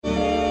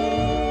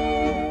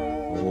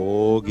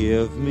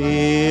give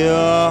me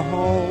a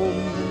home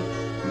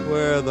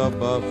where the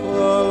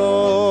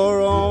buffalo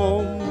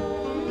roam,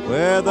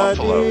 where the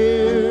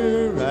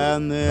deer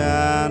and the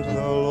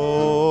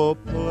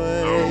antelope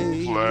play,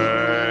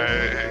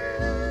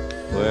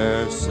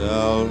 where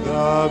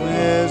seldom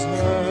is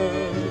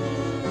heard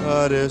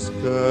a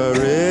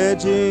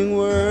discouraging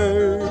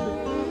word,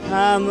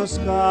 and the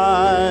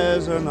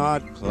skies are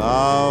not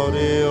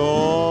cloudy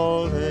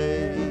all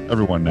day.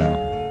 Everyone now.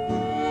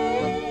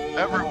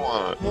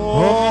 Everyone.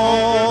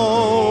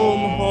 Home,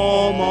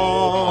 home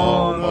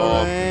on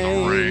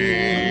the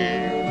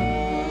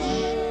range,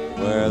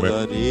 where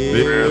the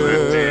deer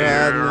and the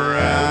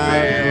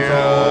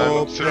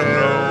antelope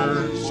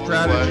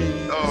strategy.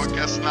 Oh, I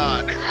guess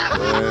not.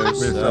 where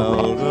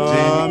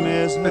seldom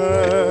is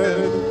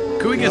heard.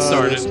 Can we get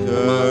started?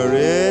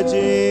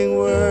 Discouraging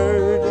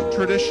word,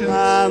 Traditions.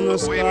 and the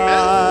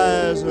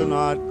skies are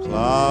not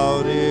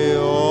cloudy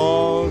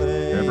all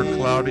day. Never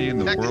cloudy in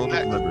the world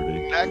of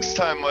liberty. Next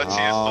time, let's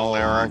use the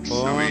lyrics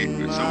so we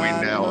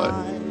nail it.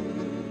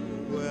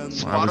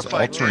 I was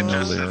Spotify altering did the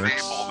just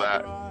lyrics. enable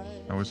that.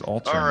 I was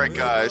altering. All right,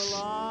 guys.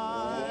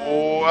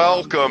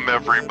 Welcome,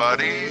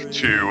 everybody,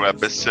 to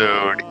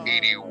episode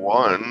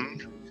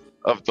 81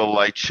 of the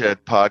Lightshed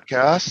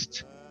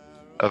Podcast.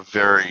 A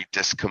very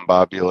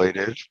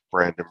discombobulated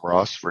Brandon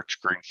Ross, Rich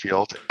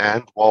Greenfield,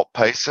 and Walt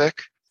Piecyk.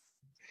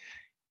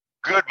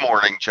 Good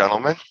morning,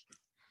 gentlemen.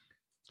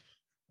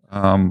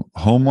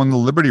 Home on the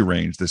Liberty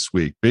Range this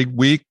week. Big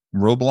week.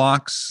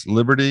 Roblox,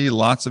 Liberty,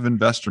 lots of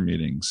investor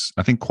meetings.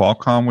 I think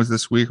Qualcomm was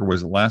this week, or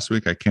was it last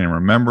week? I can't even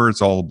remember.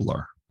 It's all a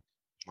blur.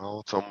 Well,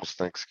 it's almost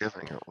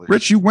Thanksgiving at least.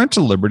 Rich, you went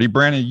to Liberty.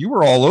 Brandon, you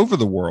were all over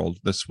the world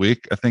this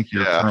week. I think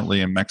you're Yeah.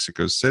 currently in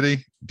Mexico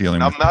City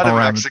dealing I'm with not in power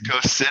Mexico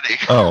City.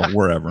 Oh,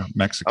 wherever.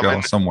 Mexico, I'm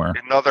in somewhere.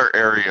 Another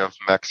area of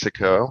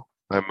Mexico.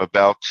 I'm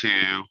about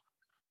to,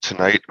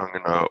 tonight, I'm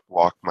going to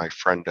walk my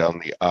friend down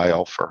the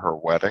aisle for her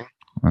wedding.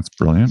 That's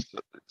brilliant.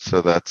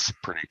 So that's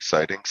pretty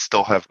exciting.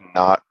 Still have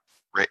not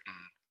written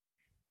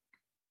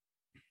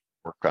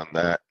work on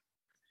that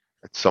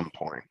at some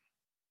point.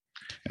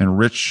 And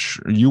Rich,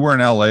 you were in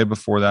LA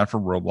before that for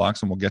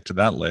Roblox, and we'll get to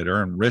that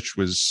later. And Rich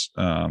was,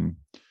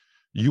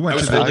 you went I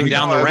was to holding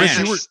down the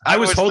ranch. I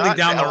was holding not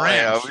down in the LA.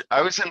 ranch.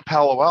 I was in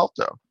Palo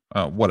Alto.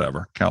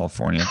 Whatever,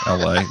 California,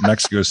 LA,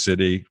 Mexico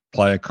City,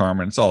 Playa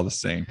Carmen. It's all the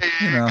same.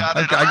 You know,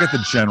 I get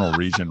the general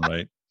region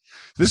right.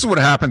 This is what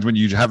happens when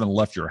you haven't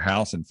left your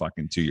house in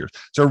fucking 2 years.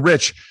 So,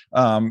 Rich,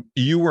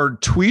 you were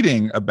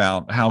tweeting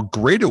about how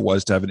great it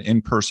was to have an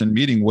in-person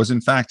meeting. Was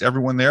in fact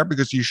everyone there?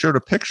 Because you showed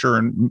a picture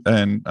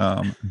and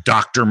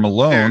Dr.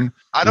 Malone Dude,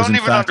 I don't was in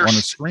even fact on a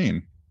understand.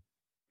 screen.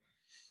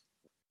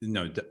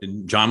 No,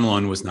 John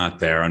Malone was not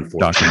there, Dr.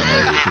 unfortunately.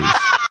 Malone.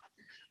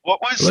 What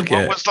was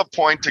the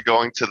point to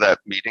going to that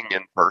meeting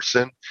in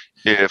person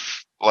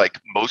if like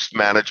most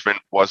management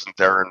wasn't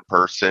there in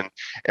person,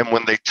 and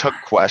when they took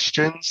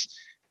questions,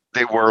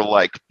 they were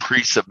like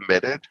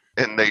pre-submitted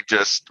and they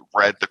just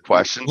read the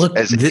questions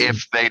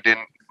if they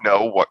didn't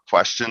know what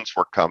questions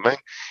were coming?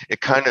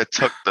 It kind of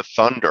took the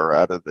thunder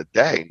out of the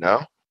day,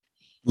 no?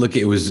 Look,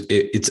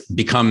 it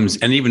becomes,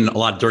 and even a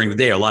lot during the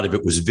day, a lot of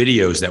it was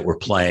videos that were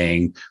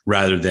playing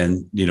rather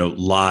than,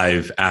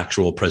 live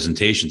actual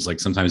presentations.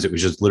 Like sometimes it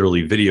was just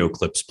literally video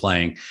clips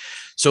playing.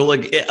 So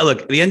look,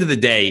 at the end of the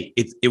day,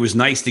 it was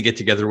nice to get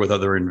together with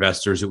other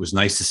investors. It was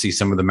nice to see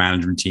some of the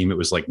management team. It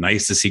was like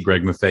nice to see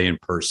Greg Maffei in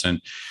person.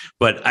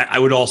 But I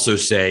would also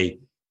say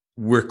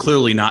we're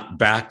clearly not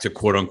back to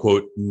quote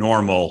unquote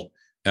normal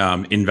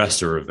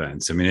investor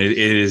events. I mean, it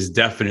is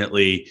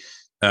definitely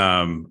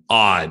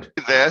odd.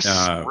 This,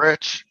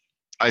 Rich,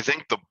 I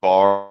think the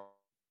bar,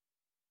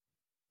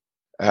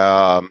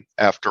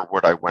 after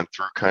what I went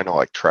through kind of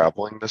like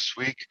traveling this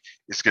week,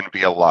 is going to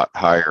be a lot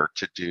higher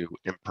to do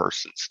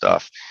in-person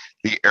stuff.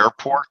 The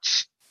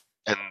airports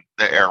and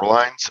the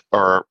airlines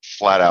are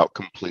flat out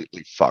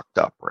completely fucked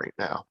up right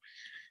now.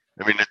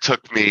 I mean, it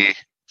took me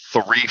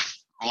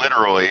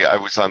literally, I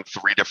was on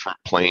 3 different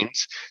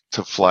planes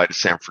to fly to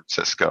San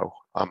Francisco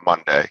on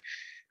Monday.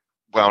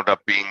 Wound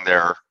up being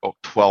there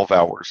 12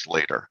 hours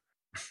later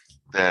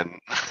than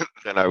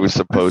I was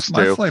supposed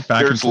to.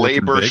 There's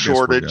labor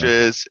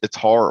shortages. It's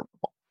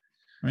horrible.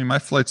 I mean, my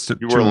flights to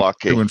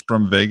and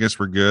from Vegas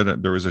were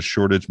good. There was a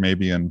shortage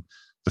maybe in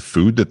the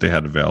food that they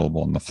had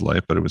available on the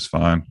flight, but it was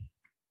fine.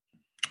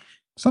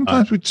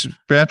 Sometimes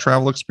bad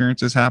travel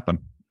experiences happen,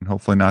 and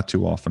hopefully not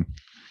too often.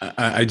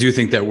 I do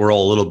think that we're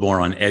all a little more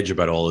on edge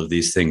about all of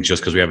these things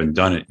just because we haven't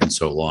done it in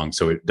so long.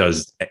 So it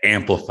does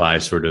amplify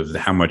sort of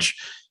how much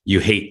you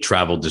hate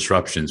travel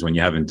disruptions when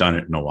you haven't done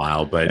it in a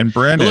while. And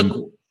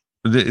Brandon,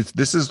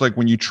 this is like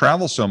when you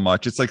travel so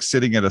much, it's like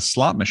sitting at a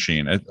slot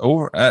machine.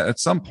 At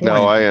some point,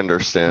 no, I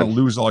understand. You're gonna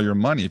lose all your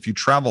money if you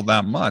travel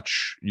that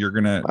much. You're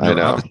gonna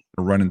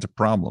run into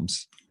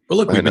problems. Well,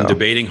 look, we've been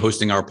debating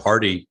hosting our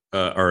party,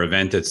 our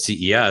event at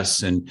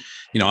CES, and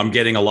I'm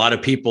getting a lot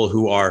of people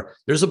who are.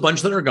 There's a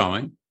bunch that are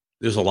going.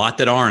 There's a lot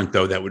that aren't,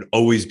 though, that would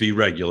always be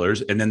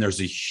regulars. And then there's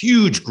a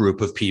huge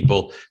group of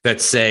people that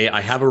say,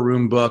 I have a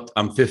room booked.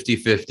 I'm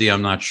 50-50.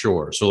 I'm not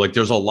sure. So like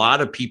there's a lot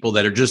of people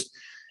that are just,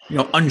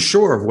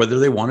 unsure of whether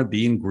they want to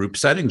be in group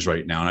settings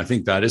right now. And I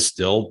think that is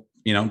still,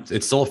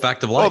 it's still a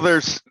fact of life.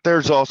 Well,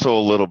 there's also a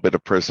little bit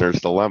of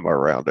prisoner's dilemma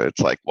around it.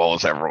 It's like, well,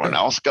 is everyone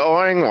else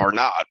going or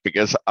not?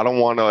 Because I don't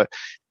want to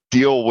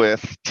deal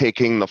with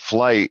taking the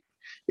flight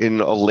in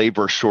a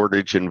labor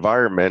shortage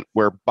environment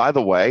where, by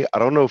the way, I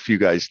don't know if you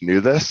guys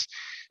knew this,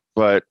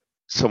 but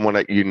someone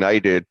at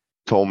United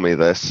told me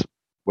this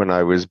when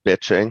I was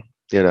bitching,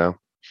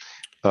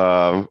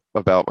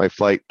 about my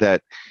flight,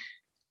 that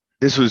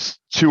this was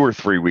 2 or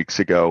 3 weeks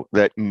ago,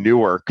 that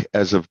Newark,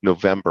 as of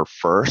November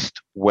 1st,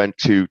 went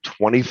to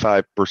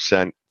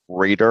 25%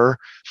 greater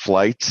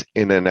flights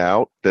in and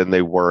out than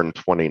they were in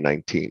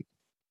 2019,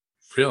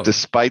 Really?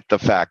 despite the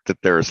fact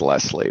that there is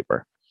less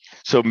labor.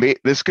 So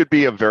this could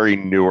be a very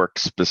Newark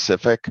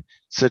specific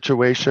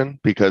situation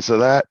because of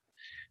that.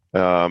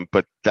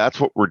 But that's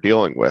what we're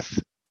dealing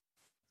with.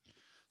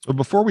 So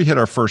before we hit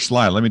our first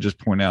slide, let me just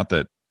point out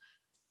that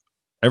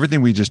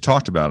everything we just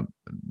talked about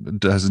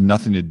has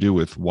nothing to do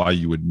with why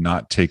you would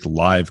not take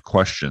live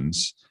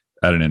questions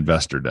at an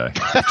investor day,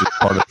 which is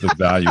part of the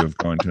value of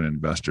going to an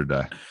investor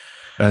day.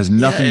 It has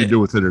nothing to do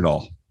with it at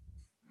all.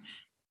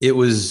 It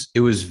was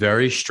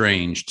very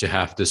strange to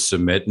have to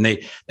submit. And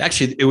they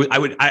actually,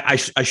 I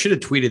should have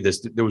tweeted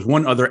this. There was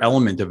one other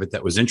element of it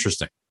that was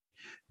interesting.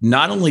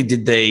 Not only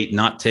did they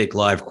not take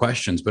live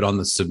questions, but on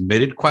the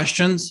submitted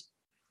questions,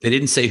 they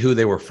didn't say who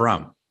they were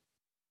from.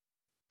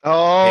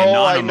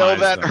 Oh, I know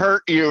that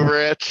hurt you,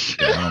 Rich.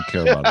 Yeah, I don't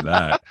care about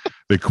that.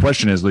 The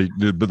question is,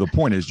 but the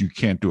point is, you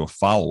can't do a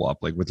follow-up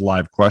like with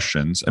live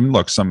questions. I mean,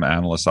 look, some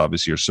analysts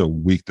obviously are so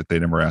weak that they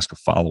never ask a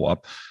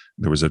follow-up.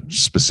 There was a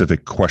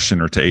specific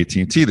questioner to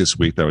AT&T this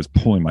week that was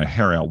pulling my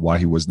hair out why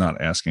he was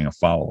not asking a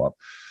follow-up.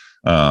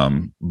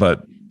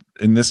 But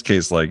in this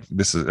case, like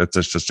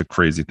it's just a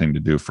crazy thing to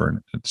do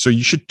so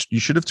you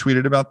should have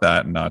tweeted about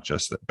that and not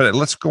just that. But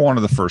let's go on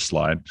to the first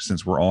slide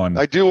since we're on.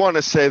 I do want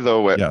to say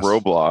though, at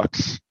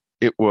Roblox,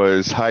 it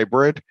was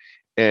hybrid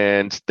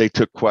and they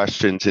took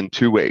questions in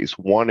 2 ways.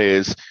 One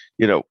is,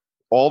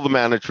 all the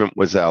management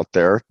was out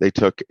there.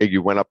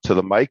 You went up to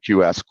the mic,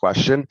 you asked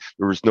question.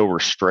 There was no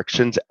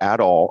restrictions at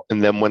all.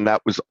 And then when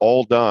that was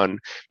all done,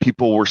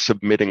 people were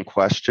submitting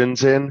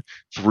questions in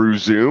through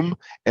Zoom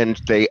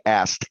and they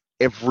asked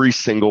every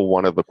single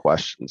one of the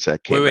questions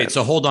that came in. Wait.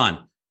 So hold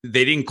on.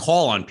 They didn't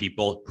call on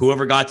people.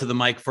 Whoever got to the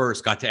mic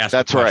first got to ask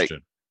a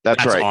question.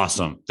 That's right.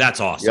 Awesome. That's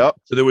awesome. Yep.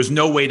 So there was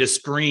no way to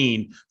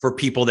screen for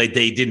people that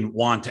they didn't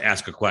want to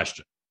ask a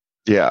question.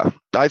 Yeah.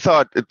 I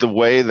thought the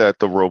way that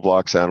the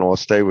Roblox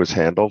Analyst Day was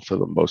handled for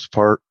the most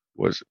part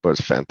was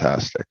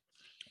fantastic.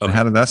 And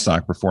how did that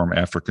stock perform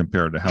after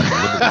compared to how the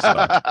Liberty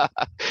stock?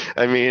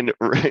 I mean,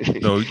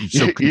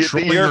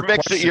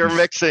 you're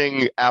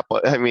mixing Apple.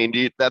 I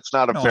mean, that's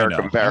not a fair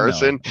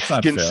comparison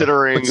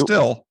considering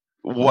still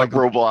what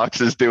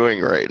Roblox is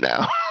doing right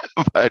now.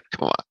 But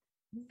come on.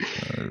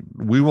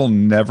 We will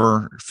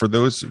never, for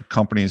those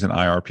companies and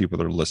IR people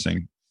that are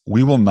listening,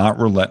 we will not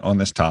relent on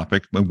this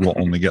topic, but we'll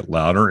only get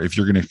louder. If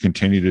you're going to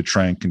continue to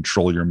try and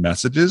control your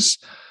messages,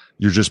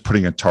 you're just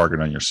putting a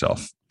target on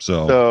yourself.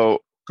 So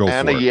go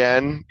Anna for it.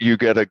 Yen, you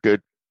get a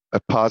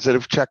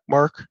positive check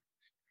mark,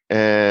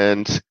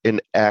 and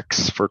an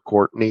X for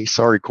Courtney.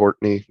 Sorry,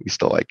 Courtney, we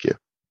still like you.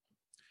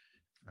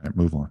 All right,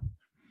 move on.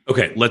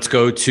 Okay, let's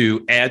go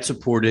to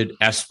ad-supported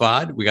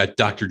SVOD. We got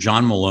Dr.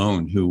 John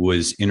Malone, who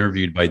was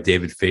interviewed by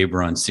David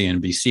Faber on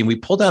CNBC, and we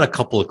pulled out a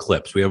couple of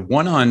clips. We have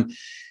one on,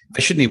 I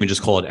shouldn't even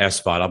just call it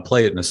SVOD. I'll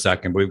play it in a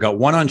second, but we've got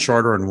one on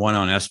Charter and one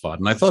on SVOD,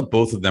 and I thought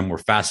both of them were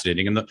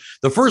fascinating. And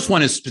the first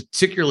one is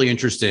particularly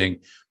interesting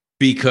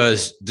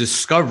because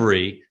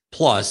Discovery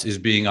Plus is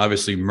being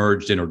obviously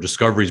merged in, or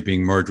Discovery is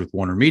being merged with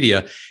Warner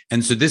Media.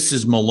 And so this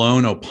is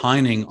Malone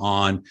opining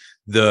on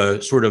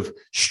the sort of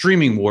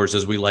streaming wars,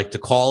 as we like to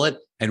call it,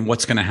 and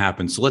what's going to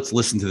happen. So let's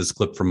listen to this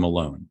clip from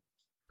Malone.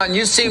 And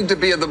you seem to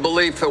be of the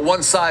belief that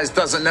one size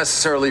doesn't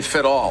necessarily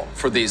fit all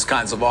for these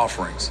kinds of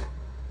offerings.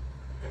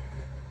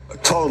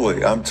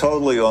 Totally. I'm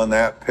totally on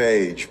that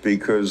page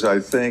because I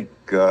think,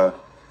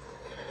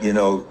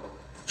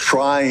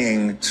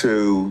 trying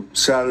to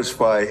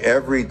satisfy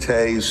every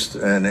taste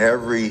and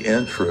every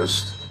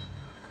interest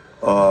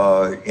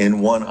in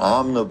one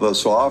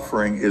omnibus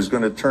offering is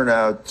going to turn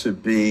out to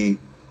be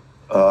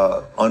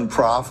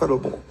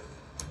unprofitable.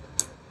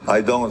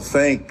 I don't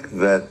think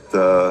that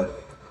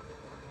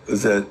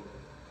that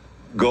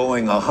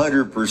going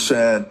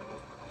 100%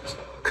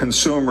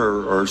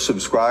 consumer or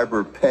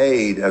subscriber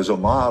paid as a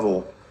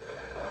model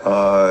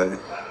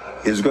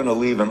is going to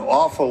leave an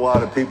awful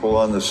lot of people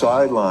on the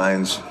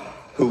sidelines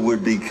who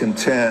would be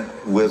content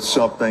with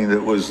something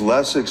that was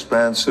less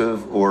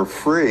expensive or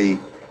free,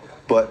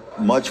 but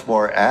much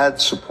more ad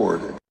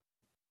supported.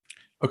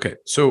 Okay,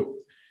 so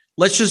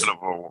let's just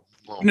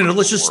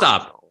let's just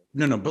stop.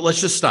 But let's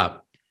just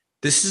stop.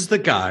 This is the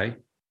guy,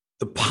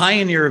 the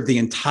pioneer of the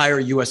entire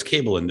U.S.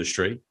 cable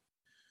industry,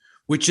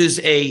 which is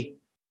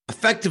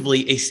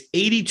effectively a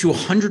 $80 to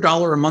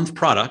 $100 a month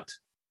product,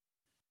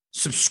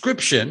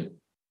 subscription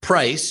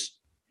price,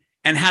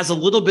 and has a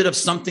little bit of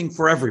something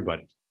for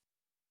everybody.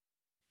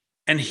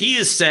 And he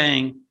is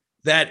saying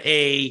that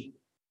a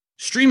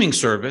streaming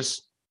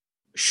service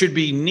should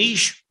be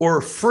niche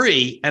or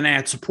free and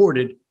ad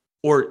supported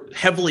or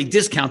heavily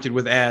discounted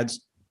with ads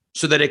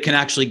so that it can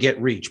actually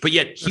get reach. But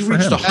yet he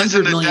reached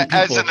 100 million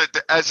people.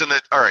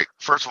 All right,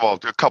 first of all,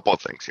 a couple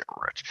of things here,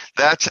 Rich.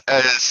 That's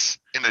as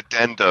an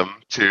addendum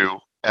to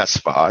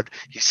SVOD.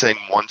 He's saying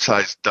one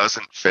size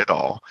doesn't fit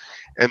all.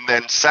 And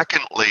then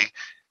secondly,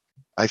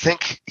 I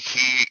think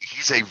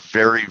he's a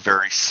very,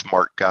 very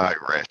smart guy,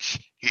 Rich.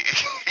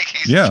 He's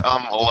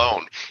John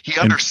Malone. He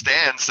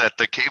understands that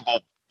the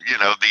cable,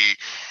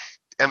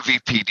 the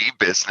MVPD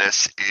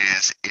business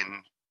is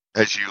in,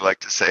 as you like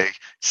to say,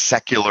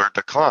 secular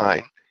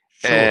decline.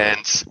 Sure.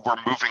 And we're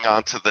moving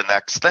on to the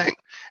next thing.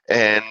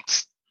 And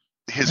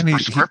his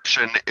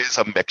prescription is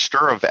a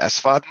mixture of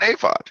SVOD and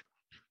AVOD.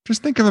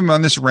 Just think of him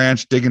on this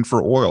ranch digging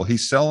for oil.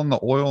 He's selling the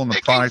oil and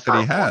the product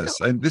that he has.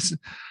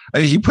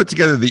 And he put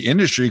together the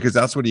industry because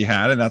that's what he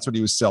had and that's what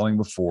he was selling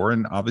before.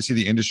 And obviously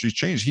the industry's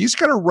changed. He's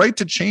got a right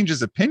to change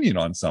his opinion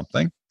on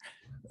something.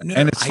 No,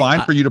 and it's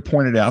fine for you to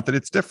point it out that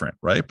it's different,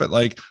 right? But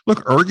like,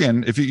 look,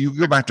 Ergen, if you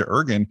go back to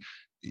Ergen,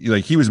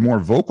 like he was more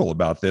vocal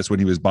about this when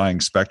he was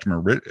buying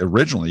Spectrum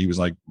originally. He was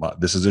like,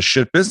 this is a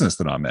shit business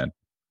that I'm in.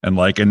 And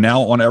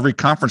now on every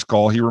conference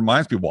call, he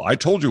reminds people, I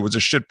told you it was a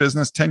shit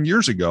business 10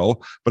 years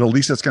ago, but at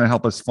least it's going to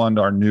help us fund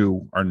our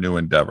new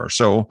endeavor.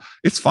 So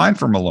it's fine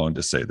for Malone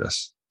to say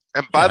this.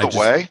 And by the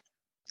way,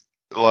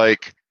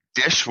 like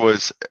Dish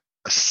was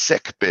a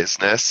sick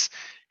business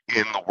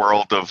in the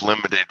world of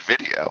limited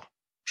video,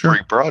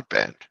 free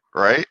broadband,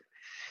 right?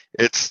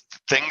 It's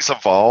things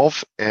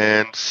evolve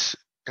and,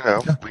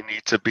 we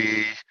need to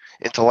be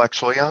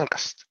intellectually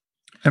honest.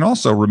 And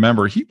also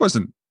remember, he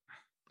wasn't,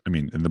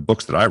 in the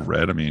books that I've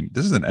read,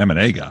 this is an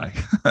M&A guy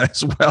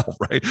as well,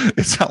 right?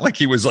 It's not like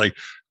he was like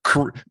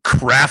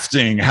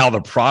crafting how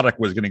the product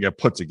was going to get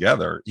put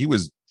together. He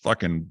was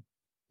fucking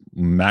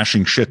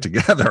mashing shit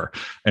together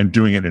and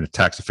doing it in a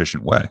tax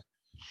efficient way.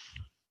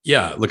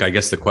 Yeah. Look, I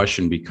guess the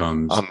question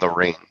becomes on the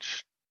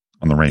range.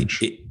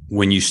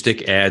 When you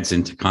stick ads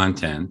into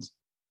content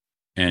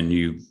and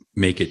you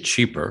make it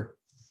cheaper,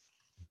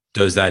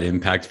 does that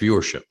impact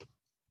viewership?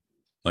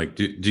 Like,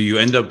 do you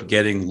end up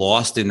getting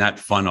lost in that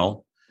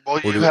funnel? Or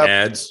do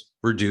ads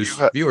reduce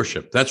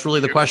viewership? That's really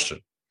the question.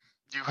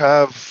 You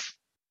have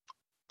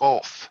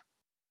both,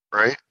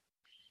 right?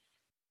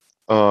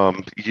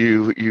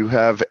 You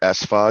have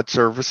SVOD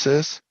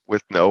services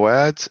with no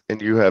ads,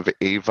 and you have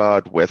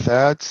AVOD with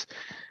ads,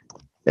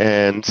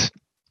 and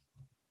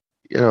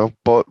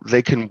both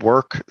they can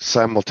work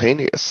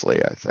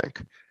simultaneously, I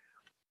think.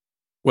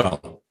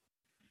 Well,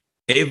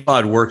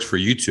 AVOD works for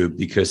YouTube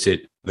because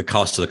the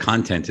cost of the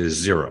content is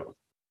zero,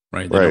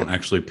 right? They don't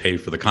actually pay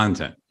for the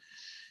content.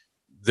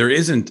 There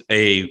isn't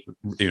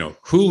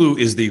Hulu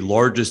is the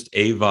largest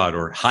AVOD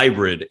or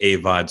hybrid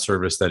AVOD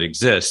service that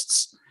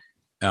exists.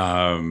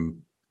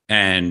 And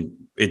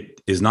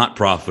it is not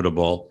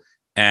profitable.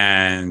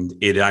 And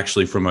it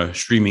actually, from a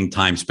streaming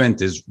time spent,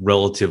 is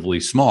relatively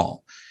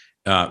small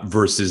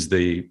versus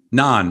the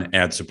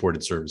non-ad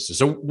supported services.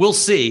 So we'll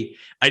see.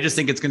 I just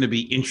think it's going to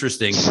be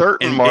interesting.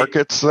 Certain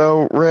markets,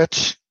 though,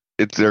 Rich,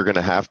 they're going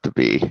to have to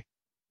be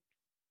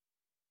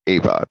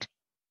AVOD.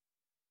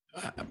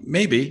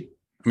 Maybe.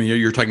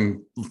 You're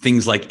talking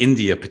things like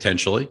India,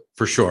 potentially,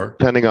 for sure.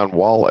 Depending on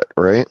wallet,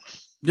 right?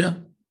 Yeah.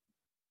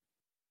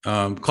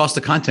 Cost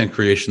of content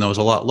creation, though, is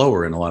a lot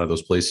lower in a lot of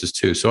those places,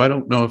 too. So I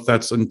don't know if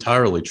that's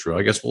entirely true.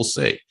 I guess we'll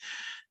see.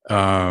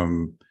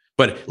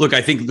 But look,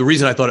 I think the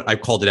reason I thought I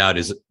called it out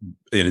is,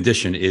 in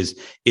addition, is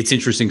it's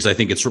interesting because I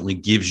think it certainly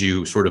gives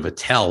you sort of a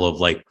tell of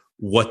like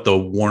what the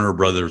Warner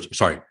Brothers,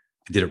 I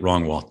did it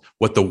wrong, Walt.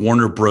 What the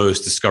Warner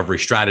Bros. Discovery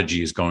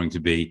strategy is going to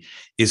be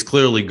is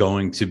clearly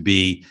going to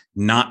be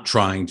not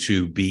trying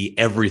to be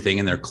everything.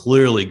 And they're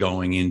clearly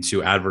going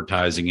into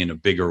advertising in a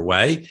bigger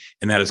way.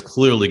 And that is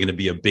clearly going to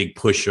be a big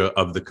push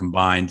of the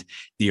combined,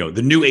 the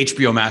new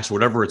HBO Max,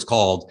 whatever it's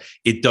called.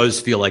 It does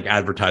feel like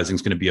advertising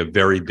is going to be a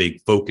very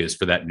big focus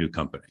for that new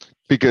company.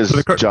 Because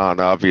John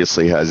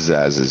obviously has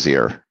Zaz's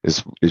ear,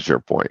 is your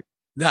point.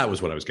 That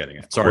was what I was getting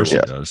at. Sorry. Of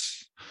course he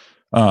does.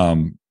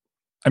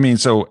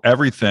 So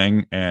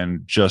everything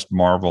and just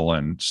Marvel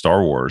and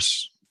Star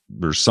Wars,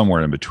 there's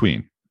somewhere in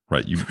between,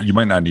 right? You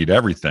might not need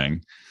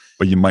everything,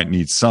 but you might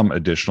need some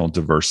additional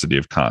diversity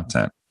of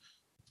content.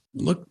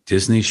 Look,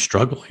 Disney's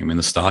struggling.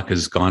 The stock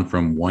has gone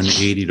from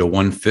 180 to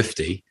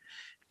 150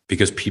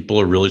 because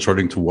people are really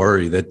starting to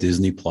worry that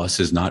Disney Plus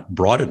is not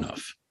broad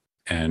enough.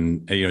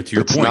 And, to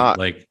your point, not.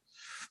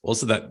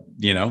 Also that,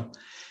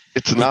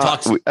 it's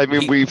not.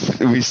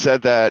 We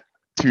said that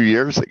 2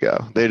 years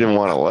ago. They didn't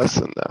want to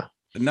listen, though.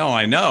 No,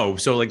 I know.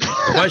 So the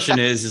question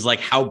is like,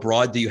 how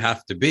broad do you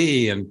have to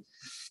be? And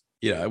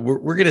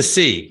we're going to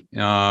see.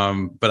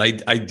 But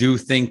I do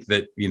think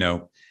that,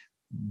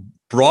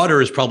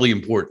 broader is probably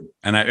important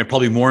and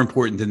probably more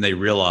important than they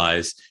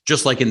realize.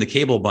 Just like in the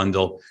cable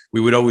bundle, we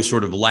would always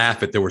sort of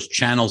laugh at there was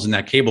channels in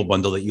that cable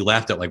bundle that you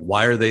laughed at. Like,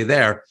 why are they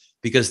there?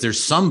 Because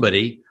there's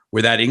somebody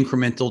where that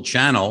incremental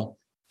channel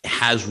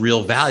has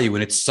real value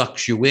and it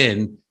sucks you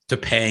in to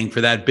paying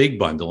for that big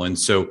bundle. And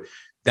so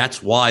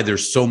That's why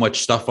there's so much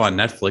stuff on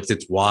Netflix.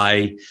 It's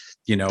why,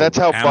 that's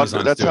how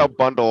Amazon's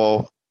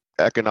bundle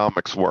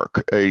economics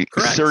work.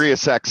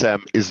 Sirius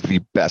XM is the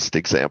best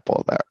example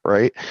of that,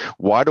 right?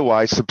 Why do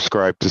I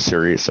subscribe to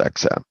Sirius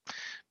XM?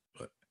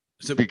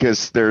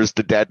 Because there's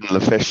the Dead and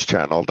the Fish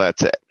channel.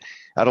 That's it.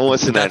 I don't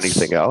listen to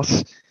anything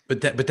else.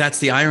 But that's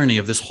the irony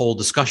of this whole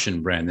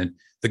discussion, Brandon.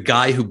 The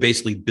guy who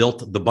basically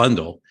built the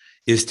bundle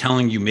is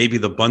telling you maybe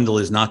the bundle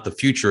is not the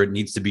future. It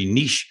needs to be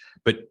niche,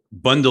 but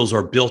bundles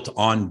are built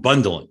on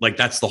bundling. Like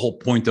that's the whole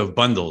point of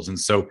bundles. And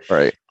so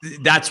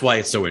that's why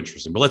it's so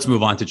interesting. But let's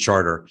move on to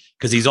Charter,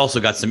 because he's also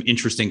got some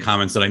interesting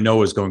comments that I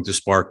know is going to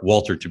spark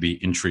Walter to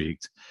be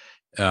intrigued.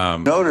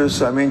 Notice,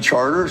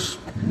 Charter's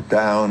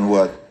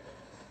down,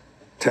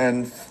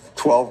 10,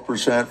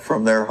 12%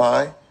 from their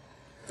high?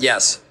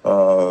 Yes.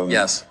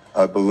 Yes.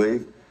 I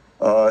believe.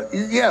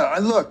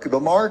 Look, the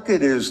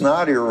market is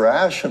not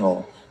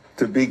irrational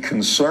to be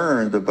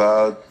concerned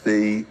about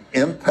the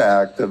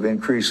impact of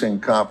increasing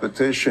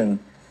competition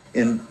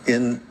in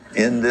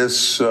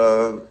this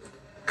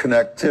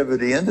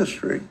connectivity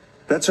industry.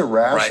 That's a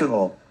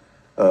rational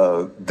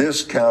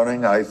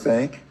discounting, I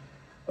think.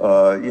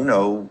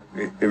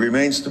 It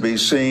remains to be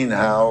seen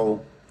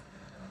how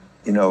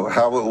it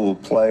will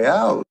play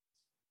out.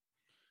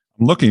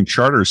 I'm looking,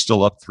 Charter is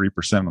still up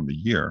 3% on the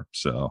year,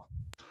 so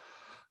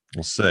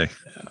we'll see.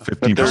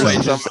 15%.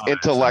 There's some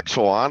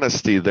intellectual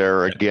honesty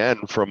there again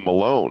from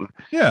Malone.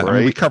 Yeah,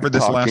 right? We covered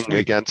this last week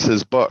against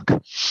his book.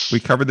 We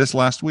covered this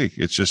last week.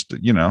 It's just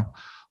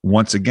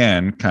once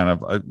again, kind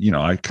of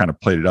I kind of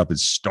played it up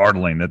as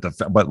startling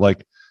but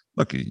look,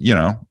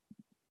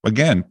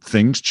 again,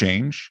 things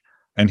change,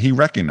 and he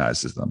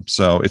recognizes them.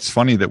 So it's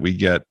funny that we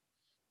get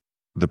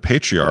the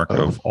patriarch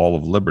of all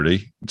of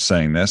liberty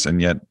saying this,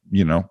 and yet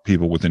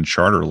people within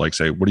Charter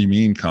say, what do you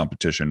mean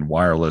competition,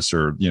 wireless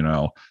or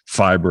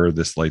fiber,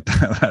 this like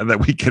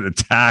that we get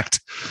attacked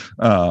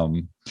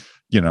by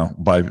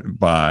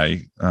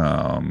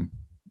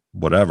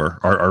whatever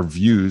our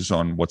views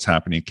on what's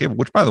happening in cable,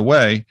 which by the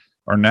way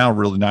are now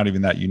really not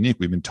even that unique.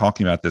 We've been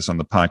talking about this on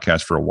the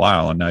podcast for a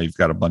while, and now you've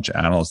got a bunch of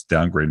analysts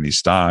downgrading these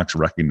stocks,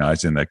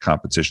 recognizing that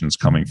competition is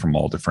coming from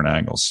all different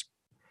angles.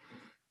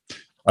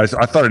 I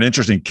thought it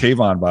interesting.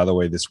 Kayvon, by the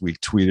way, this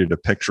week tweeted a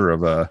picture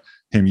of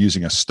him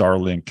using a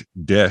Starlink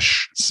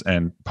dish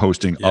and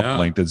posting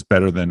uplink that's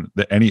better than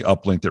any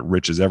uplink that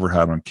Rich has ever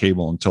had on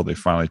cable until they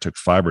finally took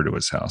fiber to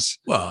his house.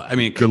 Well,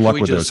 good luck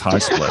with those high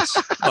splits.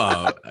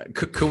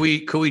 Could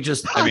we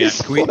just?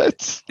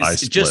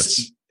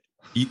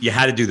 You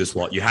had to do this,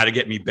 Walt. You had to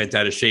get me bent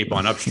out of shape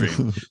on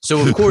Upstream.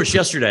 So of course,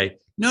 yesterday,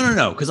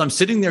 no, because I'm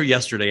sitting there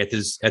yesterday at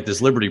this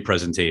Liberty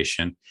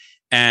presentation.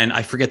 And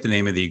I forget the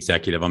name of the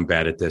executive. I'm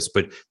bad at this,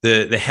 but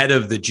the head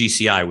of the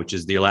GCI, which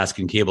is the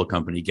Alaskan Cable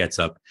Company, gets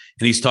up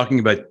and he's talking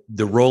about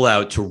the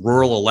rollout to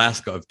rural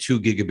Alaska of 2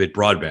 gigabit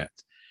broadband.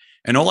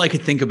 And all I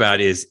could think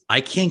about is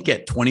I can't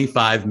get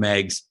 25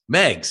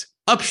 megs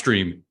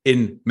upstream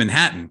in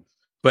Manhattan,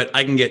 but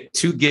I can get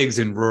 2 gigs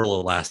in rural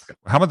Alaska.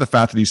 How about the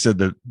fact that he said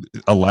that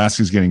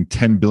Alaska is getting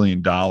 $10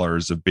 billion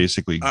of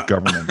basically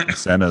government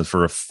incentives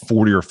for a $40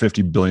 or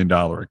 $50 billion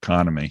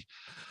economy?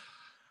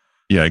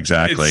 Yeah,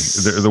 exactly.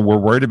 We're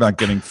worried about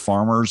getting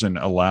farmers and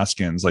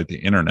Alaskans like the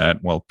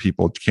internet. Well,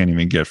 people can't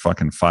even get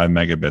fucking 5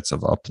 megabits of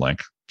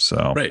uplink.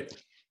 So, right.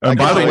 And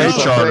by the way,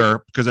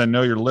 Charter, because I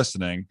know you're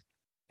listening,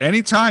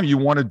 anytime you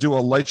want to do a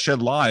Light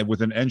Shed Live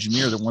with an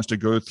engineer that wants to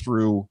go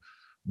through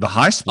the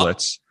high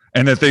splits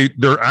and that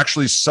they're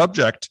actually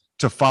subject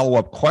to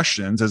follow-up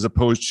questions as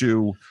opposed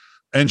to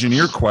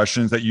engineer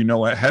questions that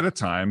ahead of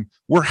time,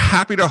 we're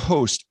happy to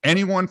host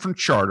anyone from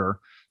Charter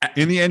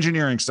in the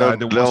engineering side.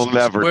 They'll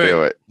never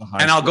do it.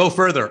 And I'll go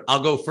further.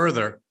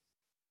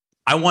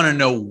 I want to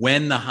know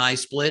when the high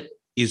split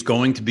is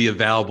going to be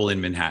available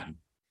in Manhattan.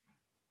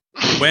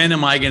 When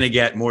am I going to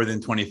get more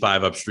than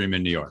 25 upstream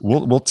in New York?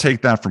 We'll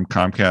take that from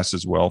Comcast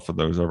as well for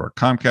those of our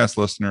Comcast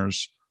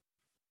listeners.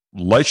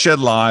 Light Shed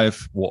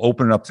Live will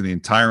open it up to the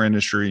entire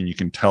industry, and you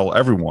can tell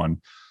everyone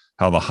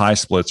how the high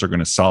splits are going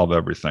to solve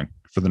everything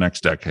for the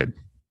next decade.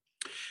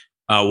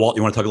 Walt,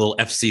 you want to talk a little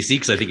FCC?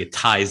 Because I think it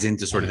ties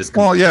into sort of this.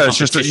 Well, yeah, it's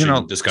just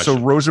discussion. So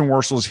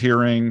Rosenworcel's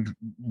hearing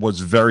was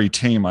very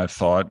tame. I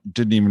thought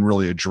didn't even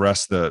really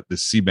address the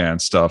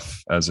C-band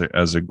stuff as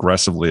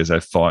aggressively as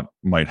I thought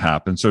might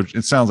happen. So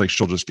it sounds like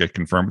she'll just get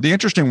confirmed. The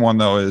interesting one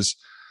though is,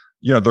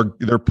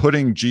 they're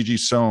putting Gigi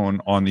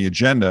Sohn on the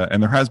agenda,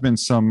 and there has been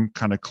some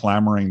kind of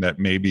clamoring that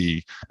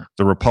maybe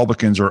the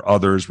Republicans or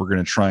others were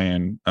going to try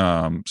and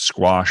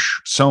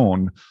squash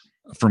Sohn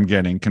from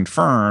getting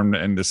confirmed,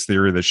 and this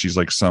theory that she's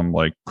like some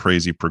like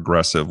crazy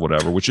progressive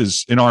whatever, which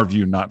is in our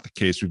view not the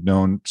case. We've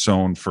known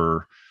Sohn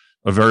for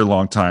a very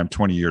long time,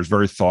 20 years,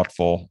 very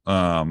thoughtful.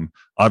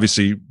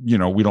 Obviously,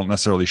 we don't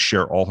necessarily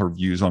share all her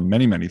views on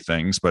many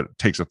things, but it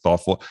takes a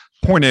thoughtful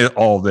point. Of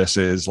all this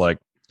is like,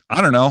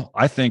 I don't know,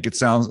 I think it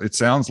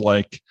sounds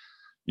like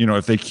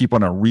if they keep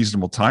on a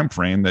reasonable time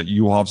frame that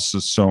you have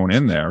Sohn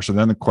in there. So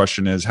then the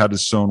question is, how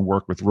does Sohn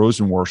work with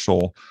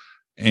Rosenworcel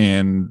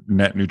and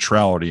net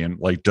neutrality, and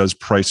like, does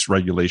price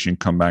regulation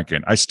come back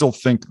in? I still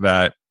think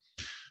that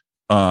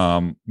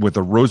with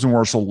a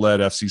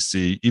Rosenworcel-led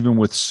FCC, even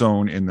with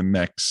Sohn in the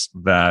mix,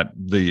 that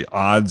the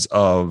odds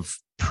of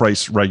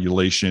price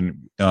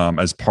regulation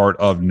as part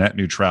of net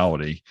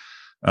neutrality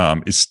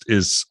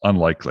is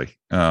unlikely.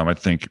 I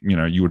think,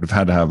 you would have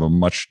had to have a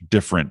much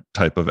different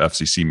type of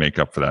FCC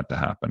makeup for that to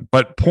happen.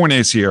 But point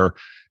is here,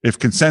 if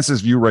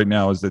consensus view right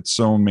now is that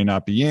Sohn may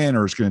not be in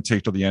or is going to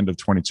take till the end of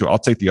 22, I'll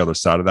take the other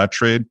side of that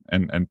trade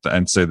and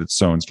say that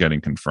Sohn's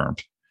getting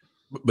confirmed.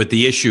 But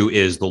the issue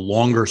is the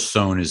longer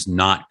Sohn is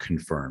not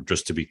confirmed,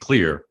 just to be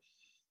clear,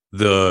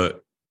 the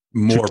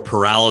more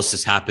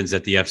paralysis happens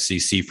at the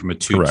FCC from a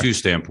 2-2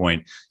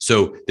 standpoint.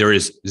 So there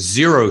is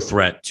zero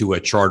threat to a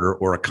Charter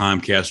or a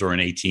Comcast or an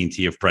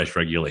AT&T of price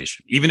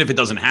regulation. Even if it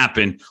doesn't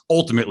happen,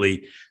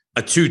 ultimately,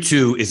 a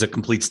 2-2 is a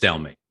complete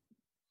stalemate.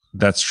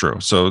 That's true.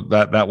 So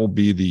that will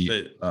be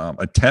the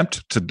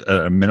attempt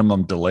to a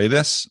minimum delay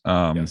this.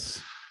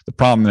 Yes. The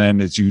problem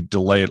then is you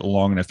delay it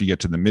long enough, you get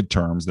to the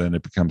midterms, then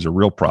it becomes a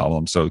real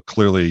problem. So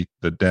clearly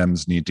the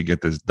Dems need to get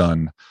this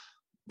done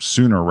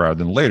sooner rather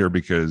than later,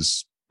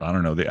 because I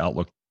don't know, the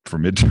outlook for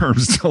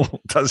midterms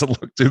still doesn't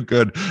look too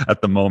good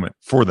at the moment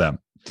for them.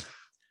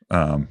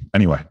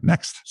 Anyway,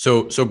 next.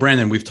 So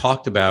Brandon, we've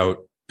talked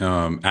about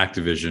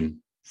Activision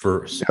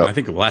for I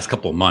think the last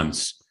couple of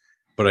months.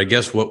 But I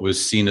guess what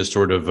was seen as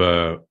sort of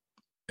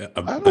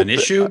an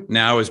issue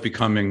now is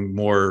becoming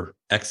more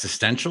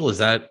existential. Is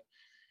that?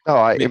 No,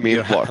 I mean,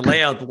 look,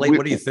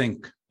 what do you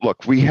think?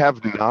 Look, we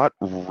have not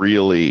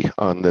really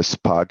on this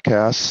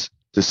podcast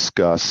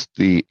discussed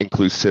the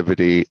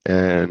inclusivity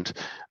and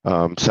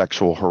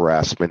sexual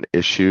harassment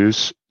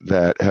issues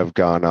that have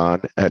gone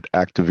on at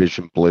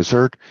Activision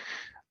Blizzard.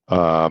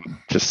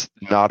 Just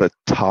not a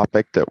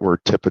topic that we're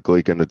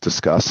typically going to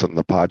discuss on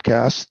the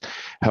podcast.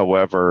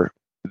 However,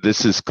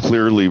 this has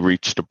clearly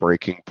reached a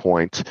breaking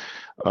point.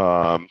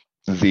 I'll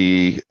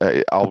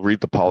read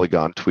the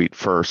Polygon tweet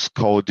first.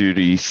 Call of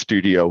Duty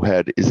studio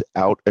head is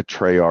out at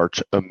Treyarch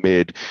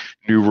amid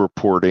new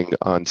reporting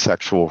on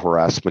sexual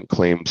harassment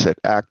claims at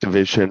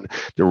Activision.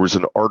 There was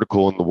an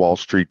article in the Wall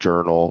Street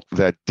Journal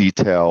that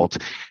detailed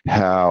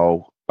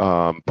how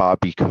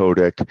Bobby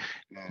Kotick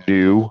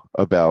knew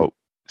about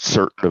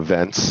certain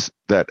events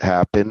that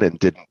happened and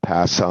didn't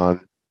pass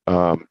on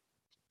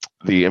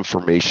the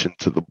information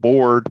to the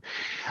board.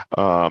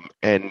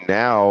 And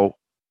now,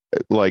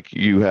 like,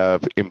 you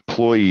have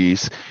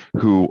employees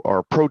who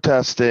are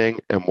protesting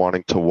and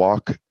wanting to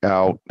walk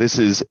out. This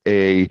is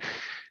a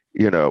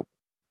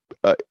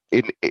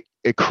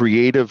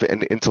creative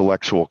and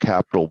intellectual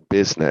capital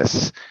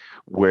business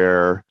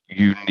where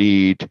you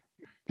need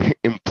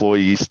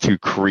employees to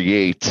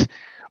create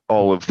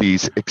all of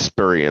these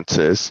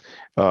experiences,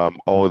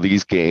 all of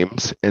these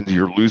games, and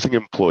you're losing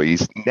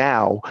employees.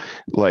 Now,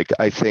 like,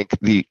 I think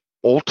the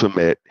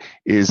ultimate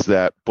is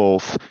that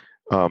both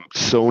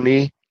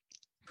Sony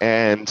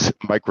and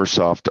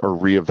Microsoft are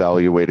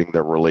reevaluating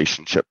their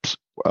relationships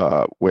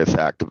with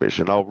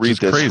Activision. I'll read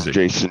this from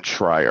Jason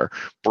Schreier.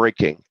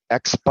 Breaking.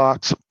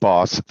 Xbox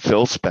boss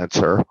Phil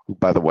Spencer, who,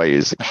 by the way,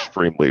 is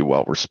extremely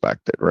well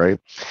respected, right,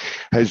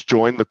 has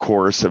joined the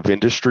chorus of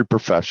industry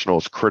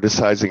professionals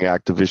criticizing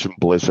Activision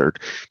Blizzard,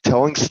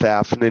 telling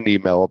staff in an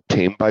email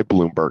obtained by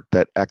Bloomberg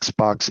that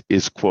Xbox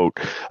is, quote,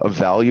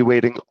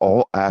 evaluating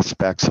all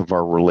aspects of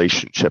our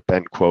relationship,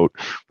 end quote,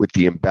 with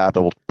the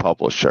embattled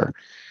publisher.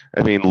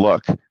 I mean,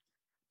 look,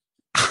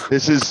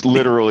 this is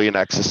literally an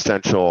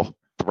existential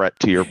threat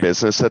to your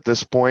business at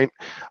this point.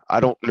 I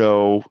don't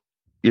know,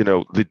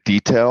 the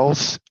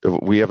details.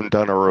 We haven't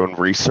done our own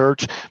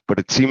research, but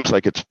it seems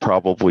like it's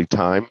probably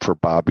time for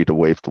Bobby to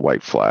wave the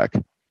white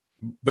flag.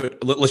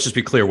 But let's just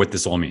be clear what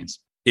this all means.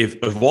 If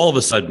all of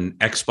a sudden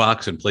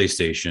Xbox and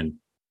PlayStation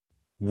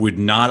would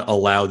not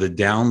allow the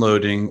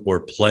downloading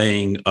or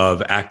playing of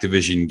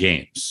Activision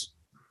games,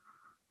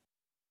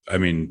 I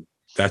mean,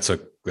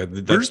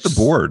 where's the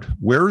board?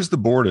 Where is the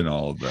board in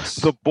all of this?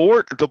 The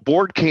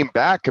board came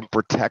back and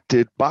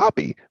protected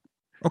Bobby.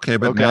 Okay,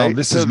 but now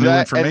this is new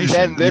information.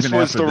 And then this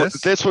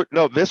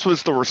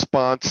was the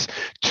response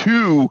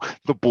to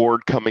the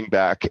board coming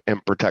back and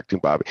protecting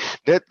Bobby.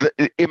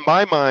 In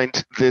my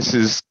mind, this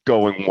is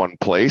going one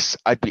place.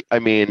 Well,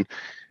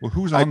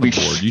 who's on the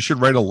board? You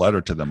should write a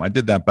letter to them. I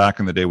did that back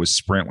in the day with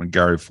Sprint when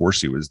Gary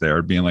Forsey was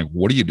there, being like,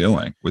 "What are you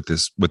doing with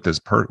this?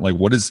 Like,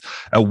 what is?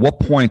 At what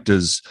point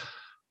does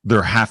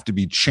there have to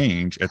be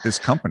change at this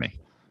company?"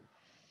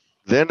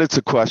 Then it's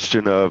a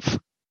question of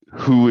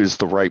who is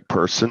the right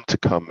person to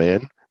come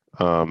in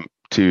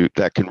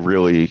that can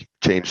really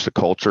change the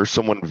culture.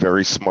 Someone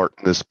very smart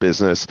in this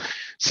business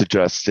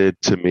suggested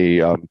to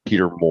me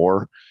Peter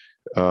Moore.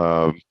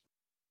 If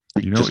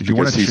you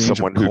want to change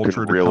someone who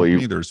can really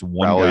company, there's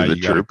one guy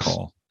you got to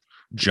call,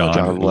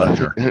 John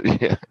Ledger.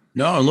 Yeah.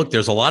 No, and look,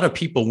 there's a lot of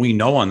people we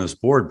know on this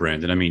board,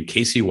 Brandon. I mean,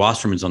 Casey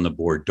Wasserman's on the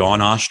board. Dawn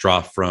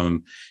Ostroff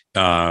from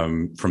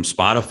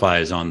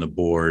Spotify is on the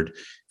board.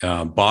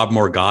 Bob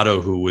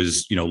Morgado, who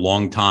was,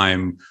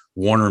 longtime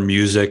Warner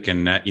Music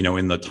and,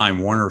 in the Time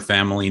Warner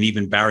family, and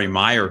even Barry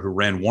Meyer, who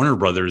ran Warner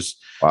Brothers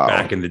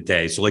back in the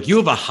day. So, like, you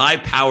have a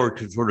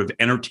high-powered sort of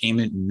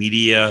entertainment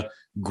media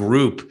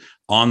group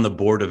on the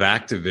board of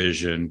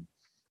Activision,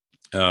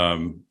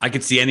 I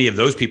could see any of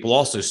those people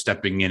also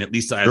stepping in, at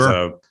least as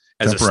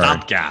a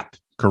stopgap.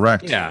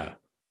 Correct. Yeah.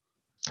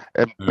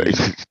 And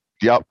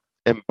yep.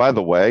 And by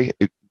the way,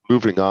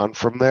 moving on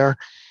from there,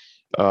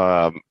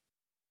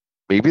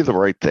 maybe the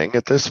right thing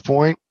at this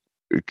point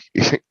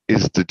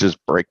is to just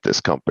break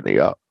this company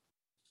up.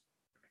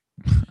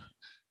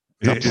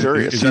 I'm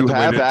serious. You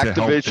have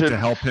Activision to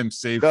help him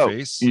save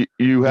face.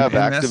 You have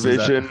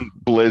Activision,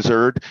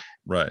 Blizzard,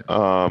 right,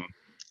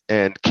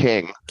 and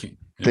King.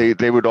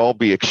 They would all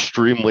be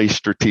extremely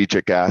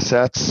strategic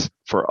assets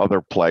for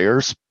other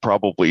players,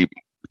 probably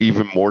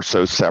even more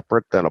so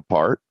separate than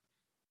apart.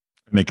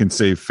 And they can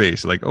save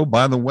face. Like, oh,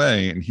 by the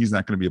way, and he's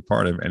not going to be a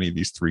part of any of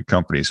these three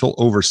companies. He'll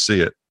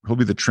oversee it. He'll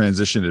be the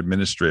transition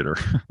administrator.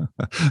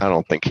 I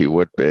don't think he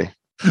would be.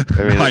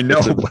 I mean, I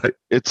know, but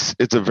it's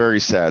a very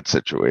sad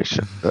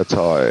situation. That's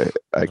all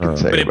I can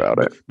say about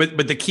it.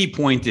 But the key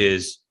point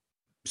is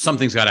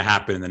something's got to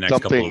happen in the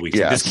next couple of weeks.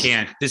 Yes. This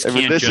can't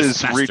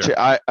just fester.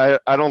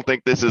 I don't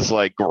think this is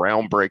like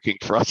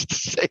groundbreaking for us to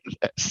say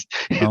this.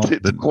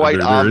 It's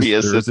quite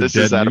obvious that this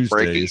is at a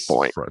breaking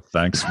point.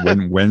 Thanks.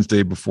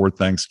 Wednesday before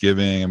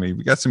Thanksgiving. I mean,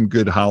 we got some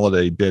good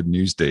holiday dead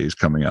news days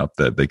coming up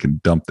that they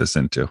can dump this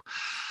into.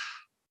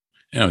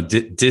 You know,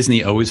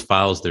 Disney always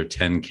files their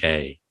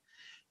 10K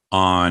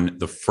on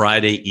the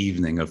Friday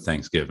evening of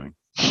Thanksgiving.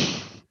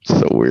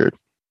 So weird.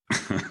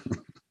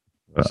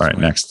 All right,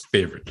 next.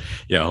 Favorite.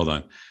 Yeah,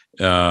 hold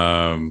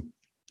on.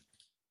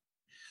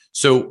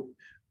 So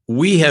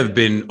we have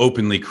been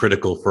openly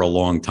critical for a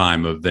long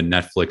time of the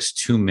Netflix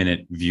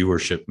 2-minute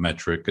viewership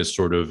metric as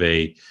sort of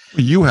a...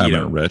 You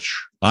haven't,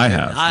 Rich. I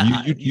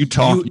have. You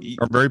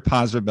are very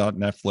positive about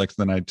Netflix.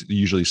 Then I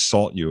usually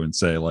salt you and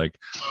say like,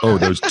 oh,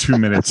 those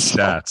 2-minute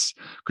stats.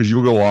 Because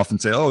you'll go off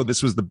and say, oh,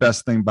 this was the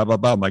best thing, blah, blah,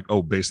 blah. I'm like,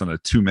 oh, based on a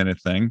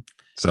 2-minute thing.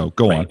 So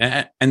go on.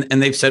 And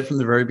they've said from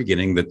the very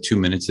beginning that 2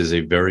 minutes is a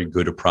very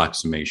good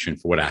approximation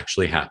for what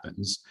actually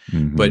happens.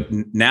 Mm-hmm. But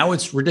now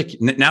it's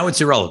ridiculous. Now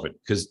it's irrelevant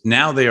because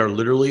now they are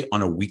literally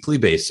on a weekly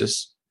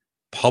basis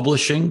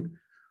publishing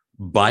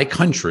by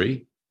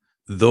country,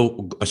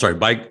 from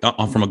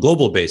a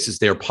global basis,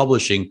 they are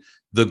publishing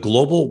the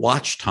global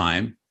watch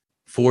time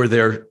for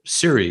their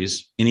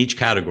series in each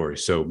category.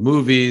 So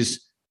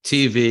movies,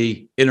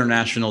 TV,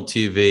 international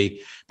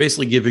TV,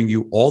 basically giving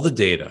you all the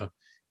data.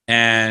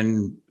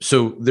 And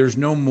so there's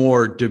no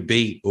more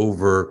debate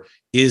over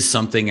is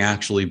something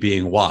actually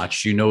being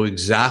watched. You know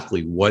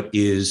exactly what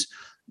is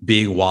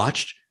being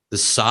watched, the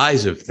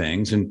size of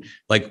things. And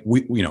like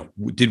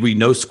did we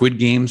know Squid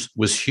Games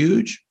was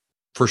huge?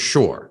 For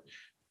sure.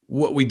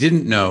 What we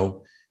didn't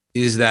know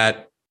is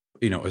that,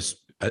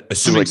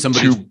 assuming like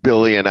somebody 2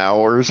 billion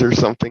hours or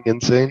something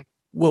insane.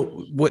 Well,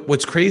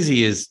 what's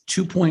crazy is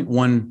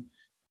 2.1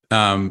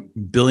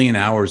 billion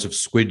hours of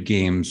Squid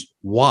Games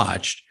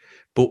watched.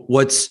 But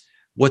what's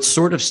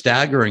sort of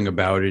staggering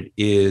about it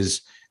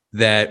is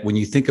that when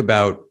you think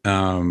about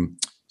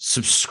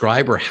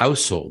subscriber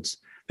households,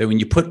 that when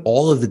you put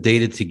all of the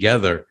data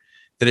together,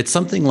 that it's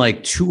something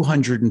like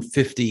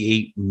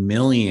 258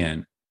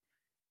 million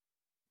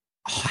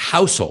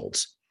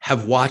households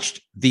have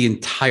watched the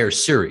entire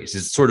series.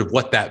 It's sort of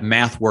what that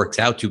math works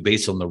out to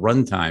based on the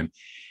runtime.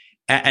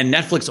 And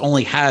Netflix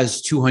only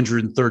has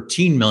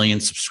 213 million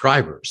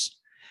subscribers.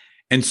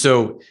 And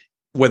so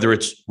whether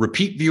it's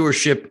repeat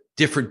viewership,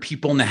 different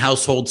people in the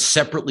household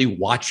separately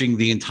watching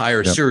the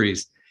entire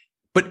series,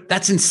 but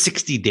that's in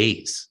 60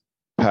 days.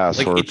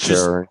 Password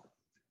sharing.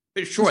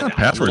 Sure, it's not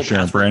password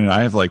sharing, Brandon.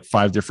 I have like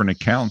 5 different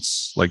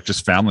accounts, like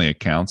just family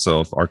accounts.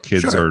 So if our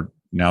kids are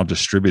now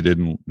distributed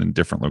in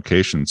different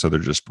locations, so they're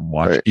just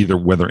watching either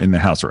whether in the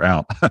house or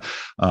out,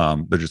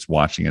 they're just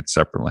watching it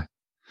separately.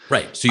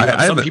 Right. So you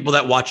have some people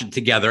that watch it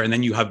together, and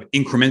then you have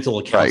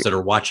incremental accounts that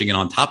are watching it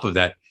on top of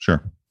that.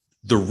 Sure.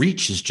 The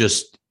reach is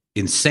just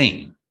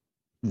insane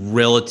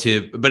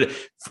relative, but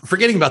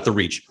forgetting about the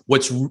reach,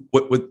 what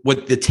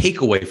the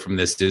takeaway from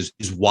this is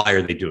why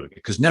are they doing it?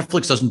 Because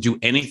Netflix doesn't do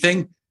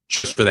anything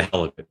just for the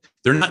hell of it.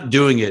 They're not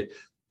doing it.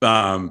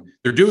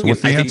 They're doing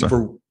it. I think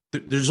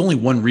there's only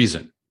one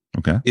reason.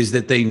 Okay. Is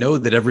that they know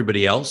that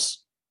everybody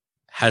else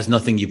has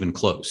nothing even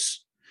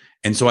close.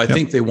 And so I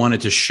think they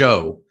wanted to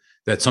show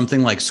that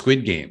something like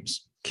Squid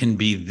Games can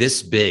be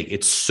this big.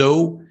 It's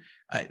so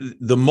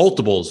the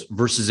multiples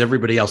versus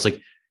everybody else.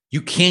 Like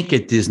you can't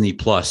get Disney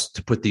Plus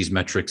to put these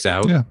metrics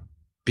out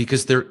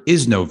because there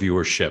is no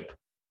viewership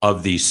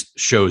of these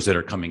shows that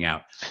are coming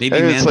out. Maybe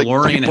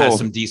Mandalorian has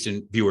some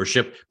decent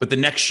viewership, but the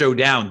next show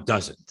down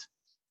doesn't.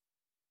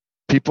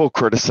 People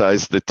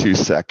criticize the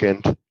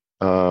 2-second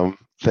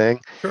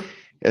thing,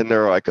 and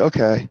they're like,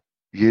 okay,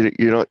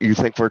 you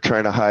think we're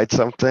trying to hide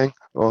something?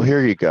 Well,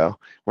 here you go.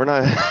 We're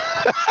not.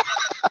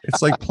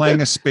 It's like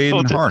playing a spade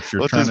and hearts.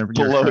 You're trying to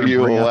blow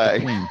you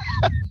away.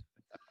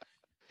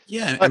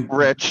 Yeah, and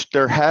Rich,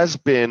 there has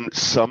been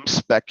some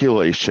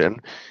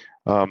speculation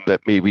that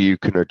maybe you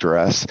can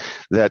address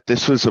that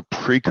this was a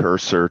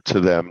precursor to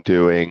them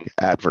doing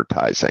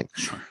advertising.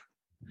 Sure.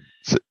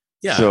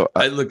 So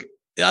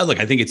Yeah, look,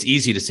 I think it's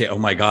easy to say, oh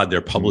my God,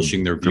 they're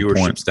publishing their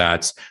viewership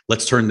stats.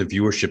 Let's turn the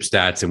viewership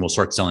stats and we'll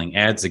start selling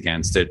ads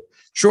against it.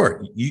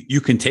 Sure,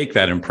 you can take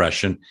that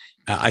impression.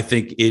 I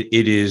think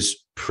it is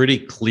pretty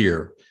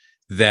clear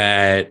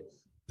that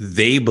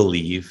they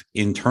believe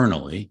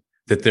internally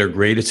that their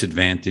greatest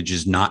advantage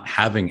is not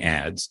having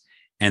ads,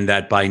 and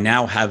that by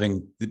now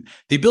having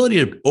the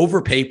ability to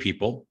overpay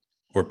people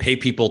or pay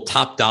people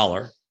top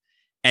dollar,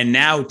 and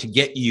now to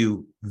get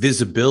you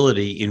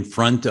visibility in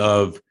front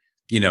of,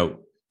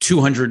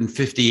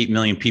 258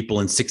 million people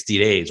in 60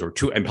 days,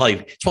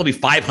 it's probably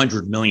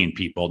 500 million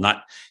people,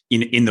 not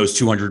in those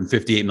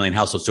 258 million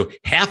households. So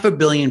 500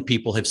 million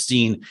people have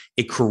seen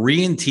a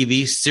Korean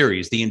TV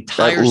series, the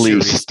entire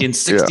series in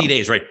 60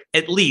 days, right?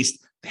 At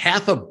least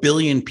 500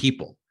 million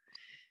people.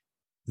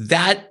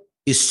 That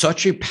is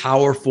such a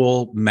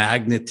powerful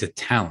magnet to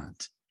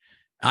talent.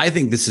 I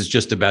think this is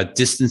just about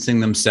distancing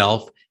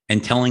themselves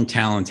and telling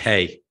talent,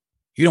 hey,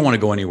 you don't want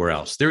to go anywhere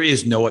else. There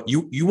is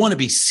you want to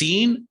be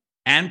seen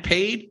and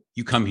paid,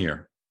 you come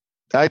here.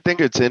 I think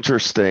it's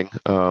interesting.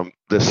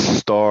 The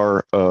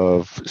star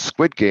of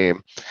Squid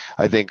Game,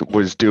 I think,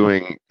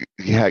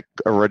 he had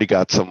already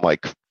got some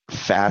like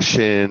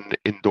fashion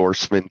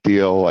endorsement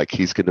deal. Like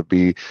he's going to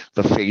be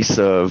the face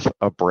of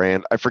a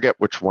brand. I forget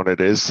which one it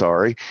is.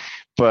 Sorry.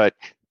 But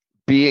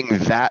being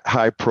that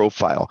high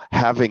profile,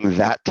 having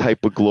that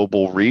type of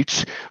global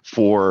reach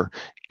for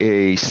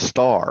a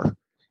star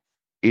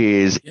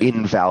is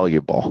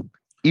invaluable.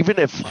 Even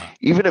if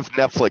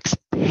Netflix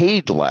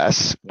paid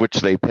less, which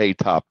they pay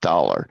top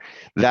dollar,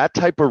 that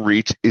type of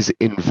reach is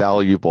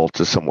invaluable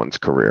to someone's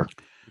career.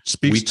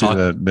 Speaks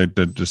to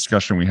the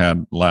discussion we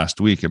had last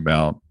week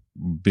about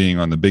being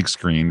on the big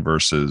screen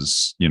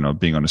versus,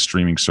 being on a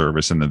streaming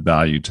service and the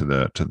value to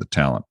the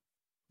talent.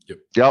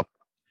 Yep.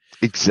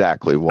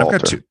 Exactly,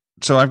 Walter.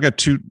 I've got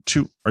two.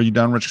 Are you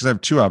done, Rich? Because I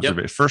have two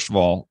observations. Yep. First of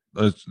all,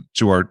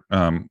 to our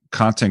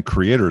content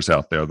creators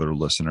out there that are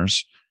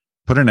listeners,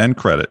 put an end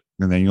credit,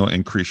 and then you'll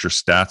increase your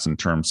stats in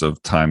terms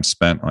of time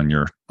spent on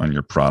your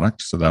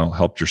product. So that'll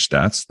help your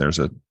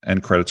stats.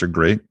 End credits are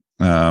great.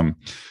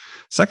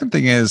 Second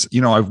thing is,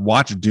 I've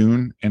watched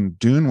Dune, and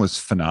Dune was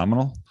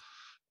phenomenal.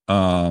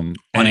 On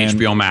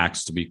HBO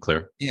Max, to be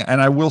clear. Yeah,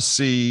 and I will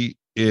see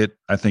it,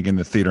 I think, in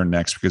the theater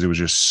next because it was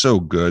just so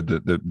good.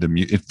 The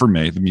music for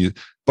me, the music.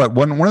 But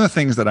one of the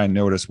things that I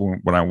noticed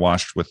when I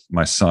watched with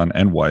my son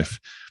and wife,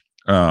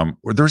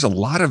 where there's a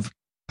lot of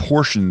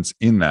portions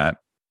in that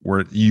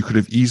where you could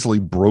have easily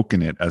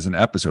broken it as an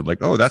episode, like,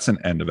 oh, that's an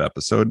end of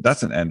episode,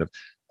 that's an end of,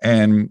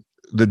 and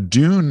the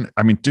Dune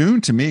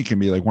to me can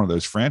be like one of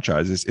those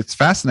franchises. It's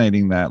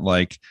fascinating that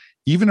like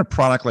even a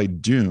product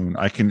like Dune,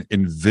 I can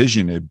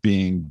envision it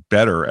being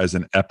better as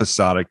an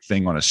episodic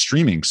thing on a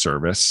streaming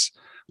service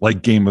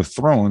like Game of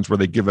Thrones, where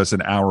they give us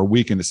an hour a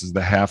week, and this is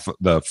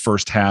the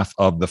first half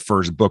of the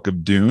first book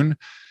of Dune,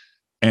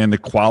 and the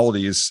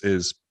quality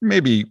is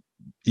maybe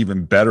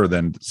even better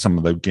than some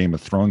of the Game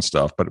of Thrones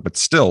stuff, but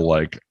still,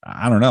 like,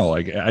 I don't know,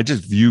 like I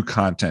just view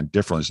content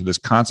differently. So this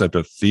concept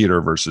of theater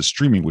versus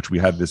streaming, which we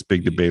had this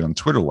big debate on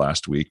Twitter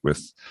last week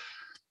with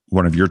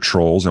one of your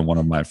trolls and one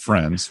of my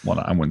friends,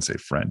 I wouldn't say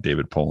friend,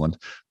 David Poland,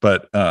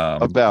 but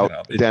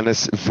about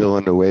Dennis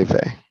Villeneuve.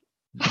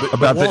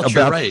 About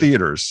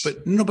theaters.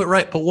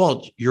 But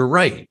Walt, you're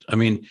right. I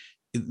mean,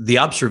 the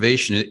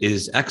observation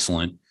is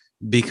excellent,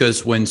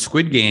 because when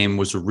Squid Game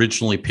was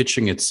originally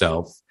pitching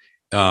itself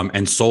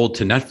and sold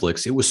to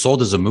Netflix, it was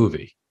sold as a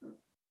movie.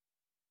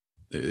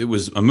 It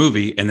was a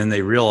movie, and then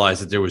they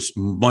realized that there was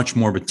much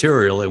more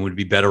material and would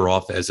be better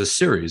off as a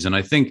series. And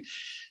I think,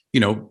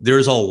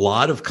 there's a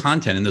lot of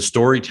content in the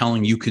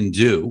storytelling you can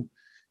do,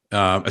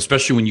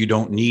 especially when you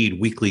don't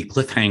need weekly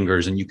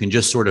cliffhangers and you can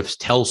just sort of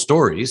tell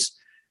stories.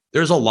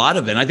 There's a lot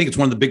of it. And I think it's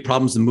one of the big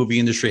problems the movie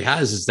industry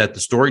has, is that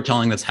the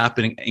storytelling that's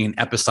happening in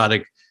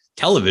episodic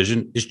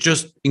television is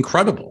just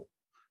incredible.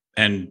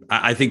 And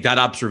I think that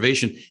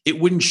observation, it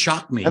wouldn't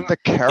shock me. And the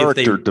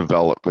character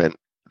development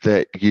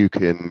that you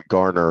can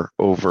garner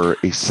over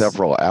a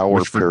several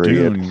hour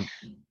period. Dune,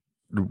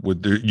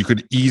 you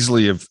could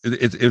easily have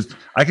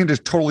I can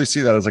just totally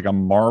see that as like a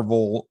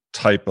Marvel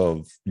type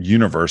of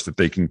universe that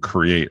they can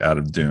create out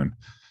of Dune.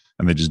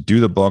 And they just do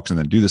the books and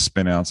then do the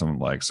spin outs. And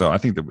like, so I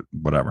think that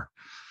whatever.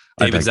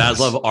 David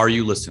Zaslav, are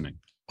you listening?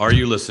 Are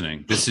you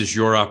listening? This is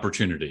your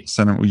opportunity.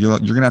 You're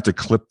going to have to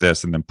clip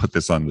this and then put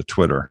this on the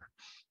Twitter,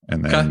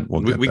 and then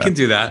we can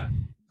do that.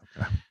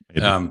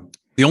 Okay.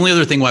 The only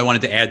other thing I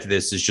wanted to add to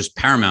this is just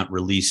Paramount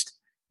released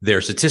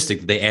their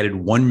statistic that they added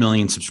 1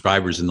 million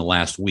subscribers in the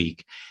last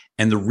week.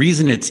 And the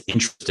reason it's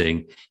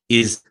interesting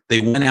is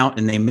they went out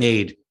and they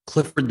made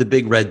Clifford the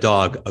Big Red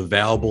Dog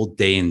available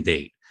day and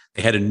date.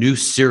 They had a new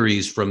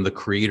series from the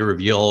creator of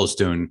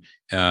Yellowstone,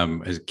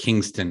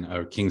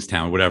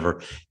 Kingstown,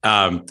 whatever.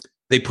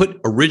 They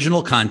put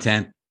original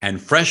content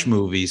and fresh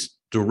movies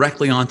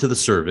directly onto the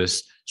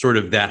service, sort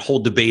of that whole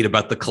debate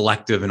about the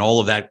collective and all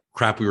of that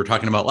crap we were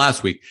talking about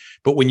last week.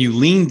 But when you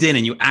leaned in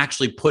and you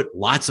actually put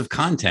lots of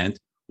content,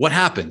 what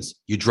happens?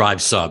 You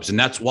drive subs. And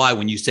that's why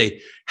when you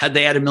say, had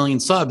they had 1 million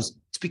subs,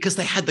 it's because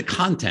they had the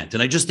content.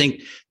 And I just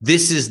think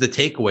this is the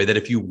takeaway, that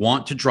if you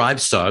want to drive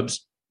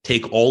subs,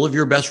 take all of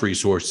your best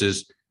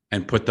resources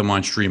and put them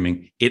on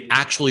streaming. It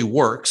actually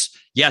works.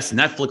 Yes,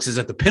 Netflix is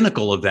at the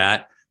pinnacle of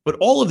that, but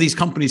all of these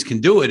companies can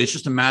do it. It's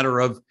just a matter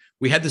of,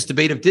 we had this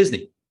debate of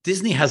Disney.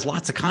 Disney has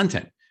lots of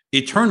content.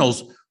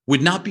 Eternals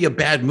would not be a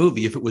bad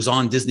movie if it was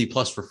on Disney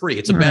Plus for free.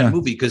 It's a bad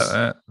movie because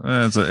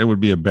it would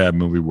be a bad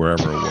movie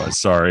wherever it was.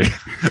 Sorry.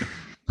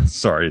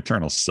 Sorry,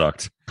 Eternals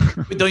sucked.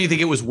 But don't you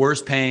think it was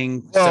worse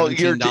paying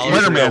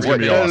 $17?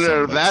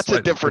 No, that's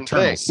a different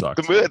thing.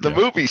 The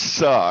movie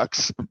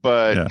sucks,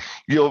 but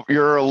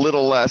you're a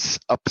little less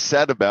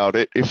upset about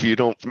it if you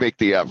don't make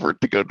the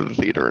effort to go to the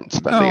theater and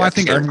spend the extra. I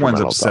think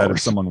everyone's upset dollars.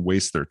 if someone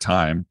wastes their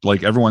time.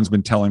 Like, everyone's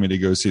been telling me to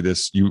go see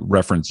this. You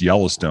reference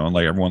Yellowstone.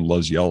 Like, everyone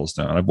loves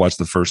Yellowstone. I've watched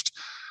the first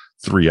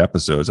 3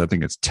 episodes. I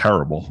think it's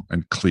terrible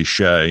and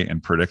cliche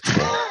and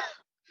predictable.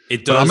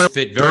 It does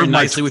fit very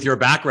nicely with your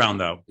background,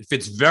 though. It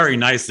fits very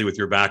nicely with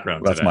your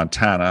background. That's today.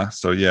 Montana,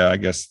 so yeah, I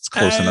guess it's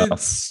close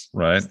enough,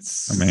 right?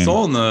 I mean, it's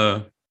all in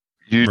the.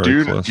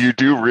 You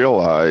do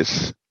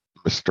realize,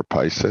 Mr.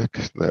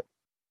 Picek, that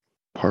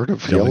part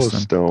of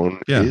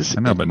Yellowstone is.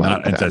 I know, but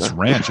Montana. not that's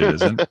ranch,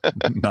 isn't?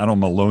 Not on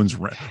Malone's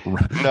ranch.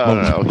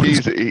 No.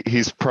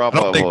 He's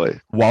probably,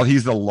 while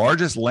he's the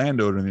largest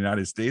landowner in the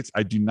United States,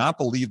 I do not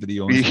believe that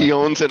he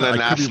owns in a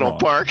national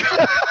park.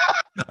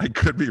 I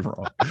could be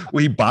wrong.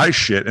 Well, he buys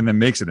shit and then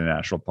makes it a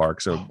national park.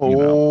 So,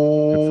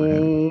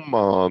 home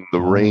on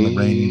the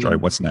range. All right,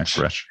 what's next,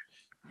 Rich?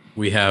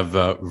 We have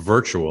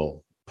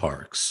virtual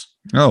parks.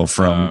 Oh,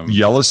 from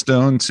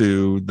Yellowstone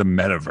to the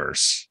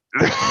metaverse.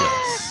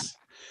 Yes.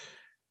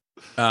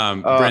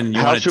 Brendan,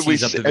 you want to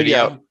tease up the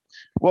video? Yeah.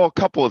 Well, a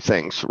couple of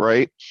things,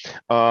 right?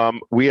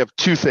 We have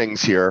 2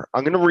 things here.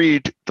 I'm going to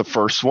read the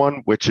first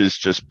one, which is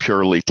just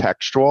purely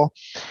textual,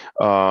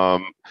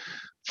 from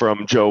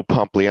Joe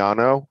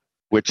Pompliano,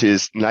 which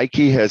is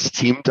Nike has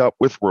teamed up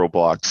with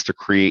Roblox to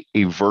create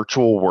a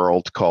virtual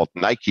world called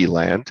Nike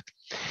Land.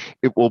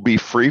 It will be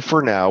free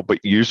for now,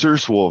 but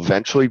users will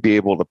eventually be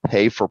able to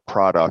pay for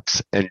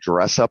products and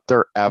dress up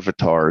their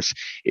avatars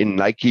in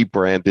Nike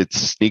branded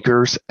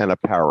sneakers and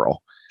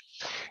apparel.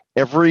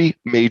 Every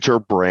major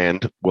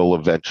brand will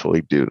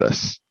eventually do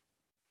this.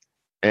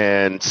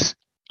 And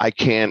I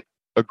can't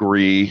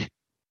agree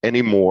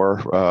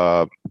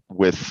anymore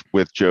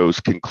with Joe's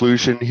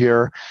conclusion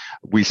here.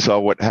 We saw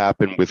what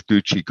happened with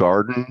Gucci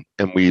Garden,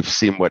 and we've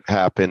seen what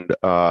happened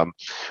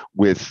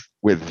with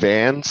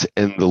Vans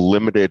and the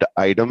limited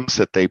items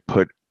that they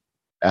put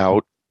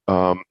out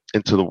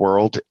into the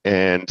world.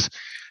 And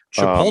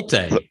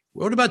Chipotle.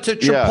 What about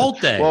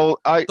Chipotle? Yeah. Well,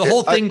 the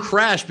whole thing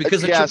crashed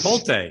because of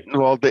Chipotle.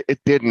 Well, it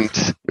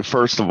didn't,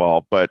 first of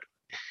all, but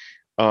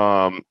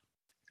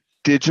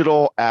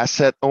digital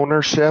asset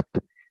ownership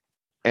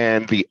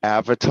and the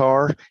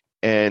avatar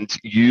and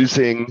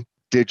using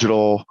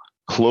digital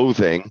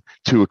clothing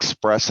to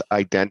express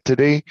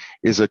identity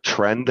is a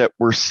trend that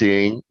we're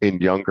seeing in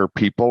younger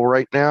people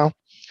right now,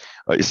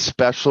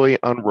 especially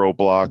on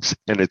Roblox,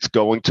 and it's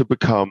going to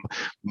become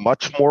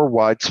much more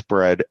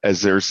widespread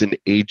as there's an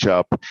age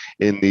up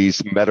in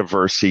these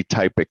metaverse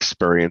type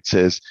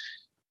experiences,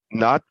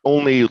 not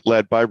only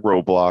led by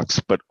Roblox,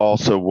 but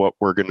also what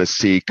we're going to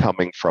see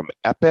coming from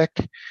Epic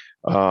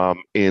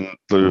in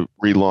the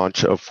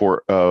relaunch of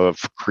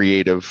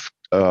Creative,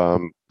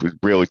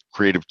 really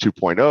Creative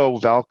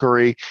 2.0,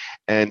 Valkyrie,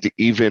 and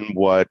even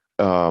what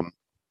Zuck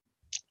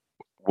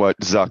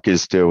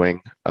is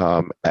doing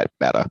at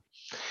Meta.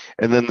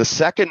 And then the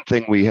second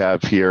thing we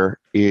have here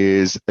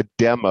is a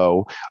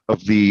demo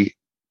of the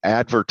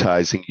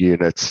advertising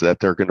units that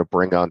they're going to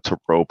bring onto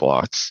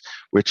Roblox,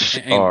 which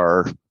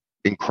are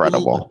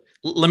incredible.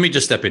 Let me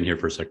just step in here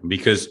for a second,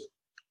 because,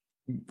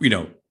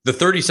 the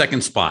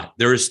 30-second spot,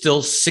 there is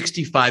still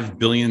 $65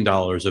 billion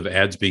of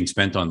ads being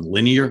spent on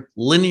linear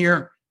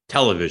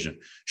television.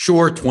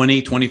 Sure,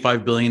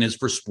 25 billion is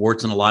for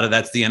sports, and a lot of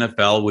that's the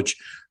NFL, which,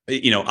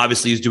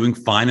 obviously is doing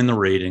fine in the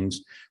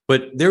ratings.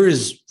 But there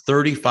is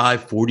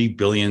 $40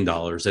 billion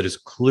that is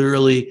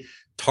clearly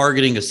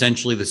targeting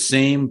essentially the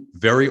same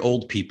very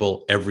old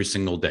people every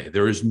single day.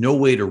 There is no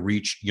way to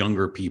reach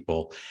younger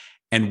people.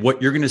 And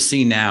what you're going to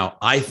see now,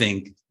 I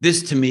think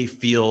this to me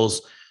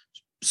feels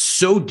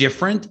so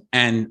different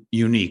and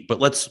unique.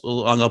 But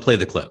I'll play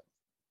the clip.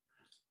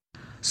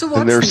 So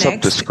what's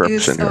next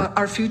is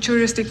our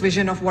futuristic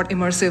vision of what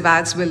immersive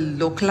ads will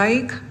look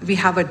like. We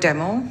have a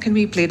demo. Can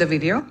we play the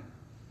video?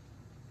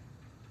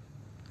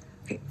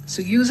 Okay.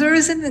 So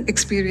users in the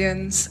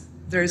experience,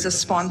 there's a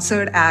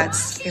sponsored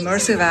ads,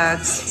 immersive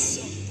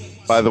ads.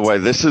 By the way,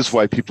 this is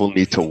why people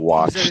need to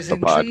watch the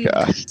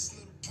podcast.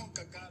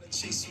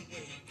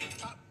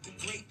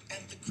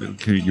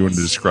 You want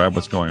to describe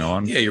what's going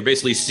on? Yeah, you're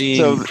basically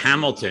seeing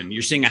Hamilton.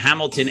 You're seeing a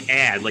Hamilton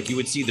ad, like you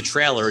would see the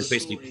trailer is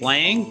basically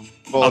playing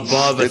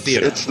above a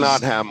theater. It's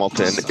not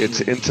Hamilton. It's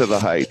Into the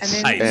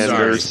Heights.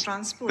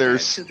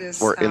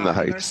 We're in the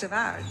Heights.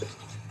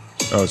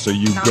 Oh, so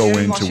you go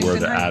into where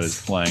the ad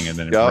is playing, and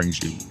then it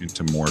brings you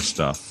into more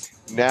stuff.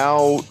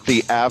 now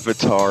the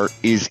avatar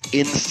is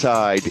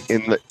inside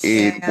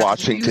in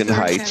Washington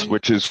Heights,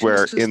 which is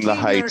where In the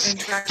Heights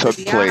took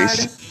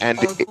place, and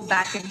go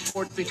back and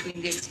forth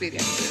between the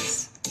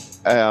experiences.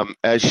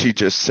 As she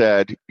just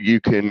said,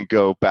 you can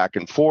go back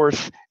and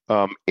forth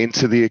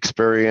into the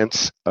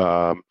experience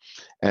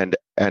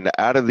and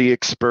out of the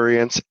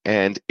experience,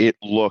 and it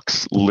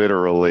looks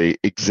literally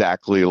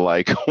exactly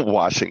like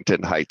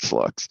Washington Heights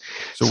looks.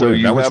 So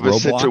you have a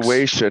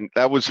situation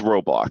that was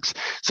Roblox.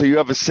 So you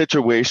have a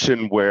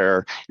situation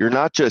where you're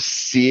not just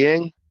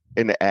seeing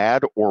an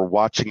ad or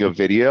watching a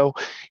video,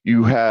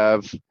 you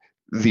have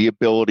the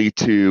ability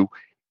to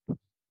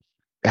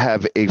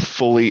have a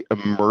fully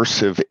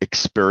immersive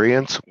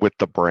experience with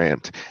the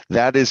brand.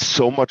 That is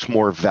so much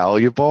more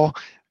valuable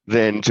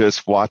than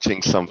just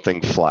watching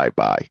something fly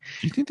by.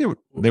 Do you think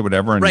they would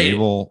ever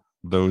enable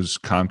those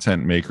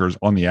content makers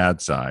on the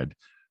ad side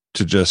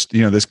to just,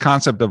 this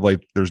concept of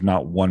like, there's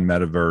not one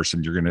metaverse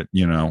and you're going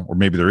to, or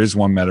maybe there is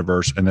one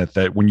metaverse, and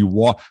that when you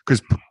walk,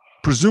 because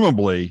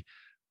presumably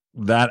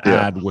that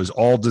ad was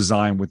all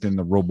designed within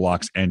the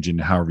Roblox engine.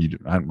 However you do,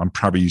 I'm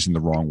probably using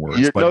the wrong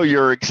words. No,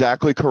 you're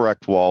exactly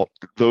correct, Walt.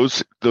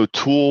 The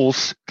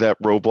tools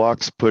that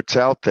Roblox puts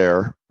out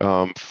there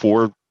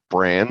for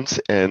brands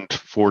and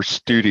for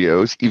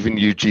studios, even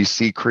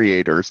UGC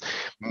creators,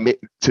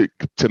 to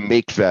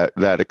make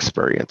that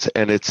experience,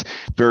 and it's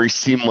very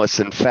seamless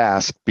and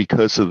fast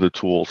because of the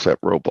tools that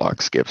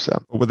Roblox gives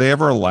them. Would they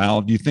ever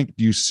allow? Do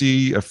you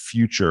see a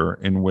future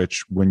in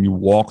which when you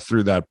walk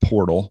through that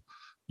portal,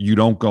 you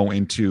don't go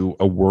into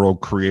a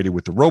world created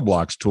with the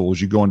Roblox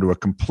tools, you go into a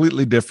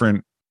completely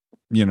different,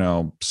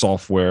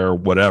 software,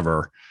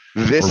 whatever,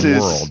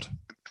 world?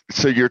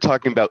 So you're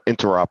talking about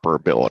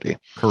interoperability.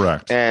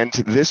 Correct. And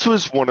this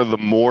was one of the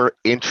more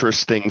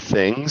interesting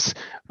things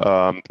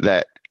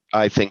that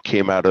I think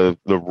came out of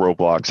the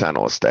Roblox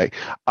Analyst Day.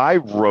 I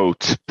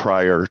wrote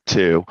prior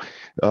to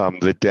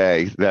the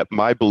day that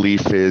my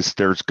belief is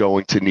there's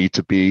going to need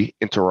to be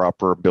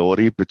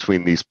interoperability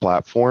between these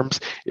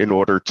platforms in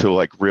order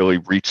to really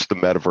reach the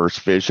metaverse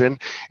vision,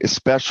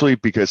 especially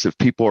because if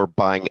people are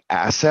buying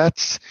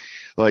assets,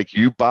 like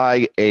you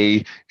buy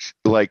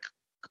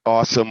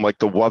awesome, like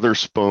the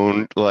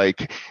Wotherspoon,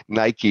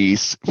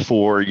 Nikes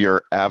for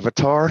your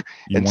avatar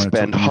and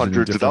spend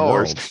hundreds of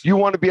dollars. You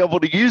want to be able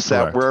to use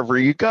that wherever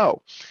you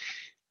go.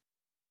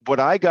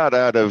 What I got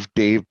out of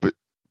Dave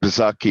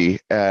Baszucki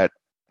at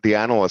the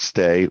Analyst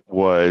Day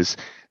was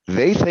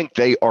they think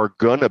they are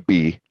going to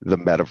be the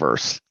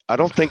metaverse. I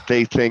don't think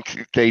they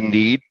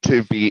need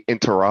to be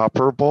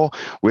interoperable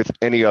with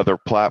any other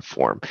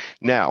platform.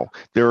 Now,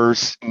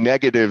 there's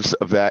negatives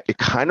of that. It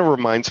kind of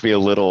reminds me a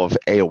little of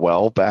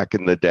AOL back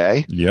in the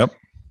day. Yep.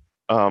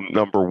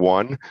 Number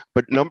one.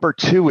 But number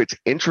two, it's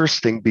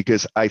interesting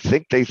because I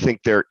think they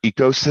think their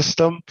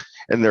ecosystem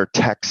and their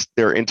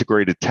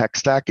integrated tech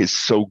stack is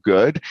so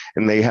good,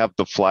 and they have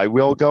the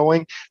flywheel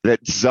going,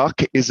 that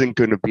Zuck isn't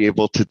going to be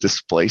able to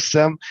displace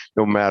them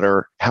no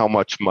matter how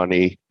much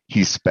money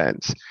he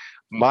spends.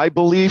 My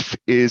belief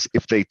is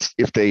if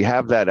they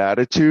have that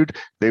attitude,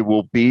 they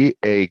will be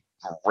a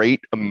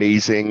great,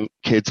 amazing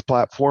kids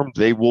platform.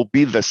 They will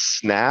be the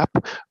Snap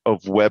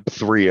of Web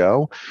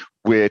 3.0,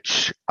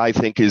 which I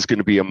think is going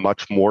to be a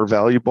much more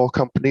valuable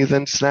company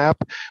than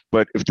Snap.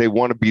 But if they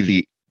want to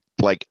be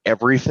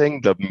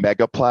everything, the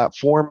mega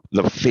platform,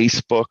 what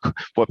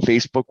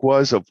Facebook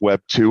was of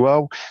Web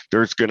 2.0,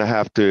 there's going to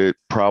have to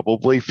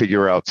probably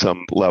figure out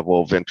some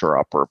level of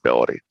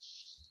interoperability.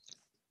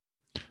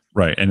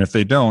 Right. And if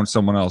they don't,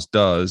 someone else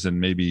does, and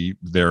maybe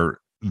their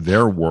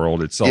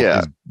world itself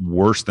is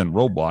worse than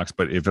Roblox,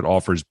 but if it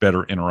offers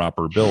better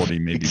interoperability,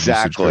 maybe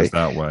usage goes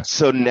that way.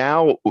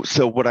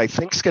 So what I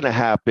think is going to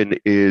happen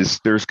is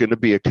there's going to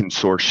be a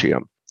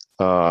consortium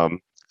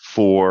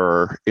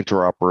for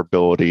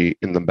interoperability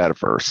in the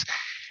metaverse.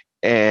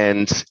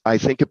 And I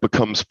think it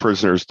becomes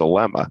prisoner's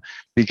dilemma,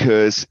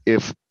 because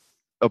if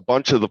a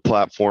bunch of the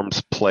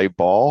platforms play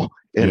ball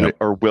and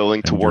are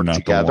willing to work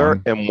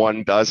together and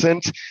one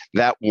doesn't,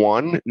 that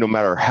one, no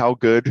matter how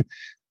good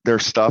their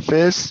stuff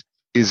is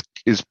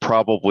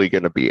probably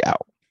going to be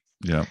out.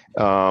 Yeah.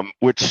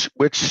 Which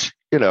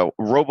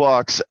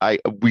Roblox,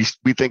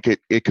 we think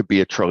it could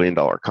be $1 trillion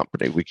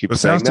company. We keep saying that. It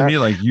sounds to me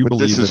like you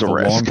believe that the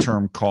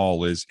long-term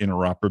call is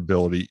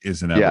interoperability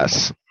is inevitable.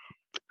 Yes.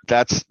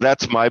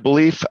 That's my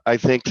belief. I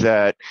think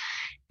that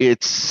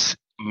it's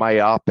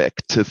myopic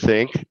to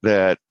think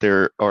that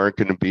there aren't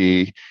going to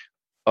be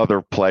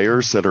other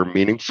players that are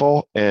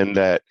meaningful, and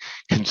that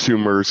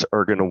consumers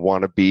are going to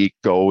want to be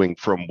going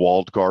from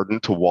walled garden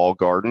to walled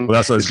garden. Well,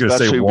 that's what I was going to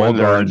say. Walled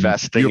garden.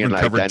 Investing you haven't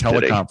covered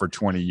telecom for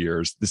 20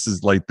 years. This is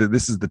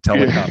the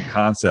telecom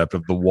concept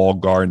of the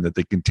walled garden that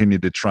they continue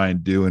to try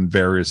and do in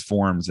various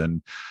forms,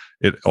 and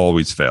it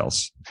always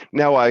fails.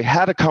 Now, I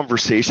had a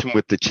conversation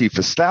with the chief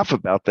of staff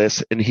about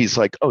this, and he's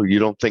like, "Oh, you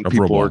don't think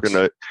people are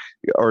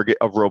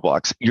of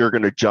Roblox? You're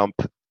going to jump?"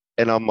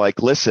 And I'm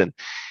like, "Listen,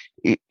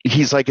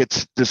 he's like,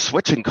 it's the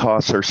switching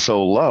costs are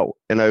so low.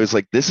 And I was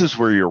like, this is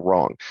where you're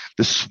wrong.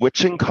 The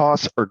switching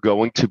costs are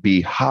going to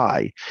be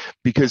high,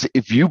 because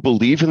if you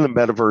believe in the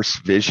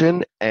metaverse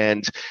vision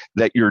and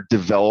that you're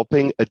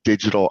developing a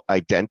digital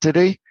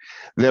identity,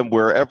 then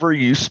wherever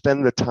you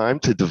spend the time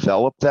to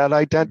develop that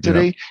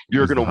identity,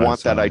 you're going to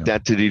want that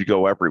identity to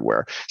go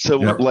everywhere. So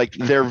like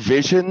their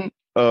vision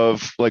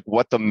of like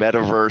what the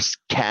metaverse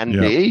can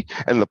be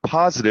and the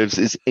positives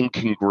is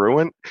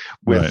incongruent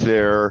with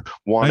their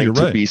wanting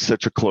to be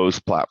such a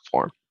closed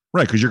platform.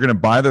 Right, because you're going to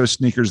buy those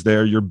sneakers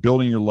there. You're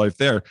building your life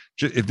there.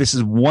 If this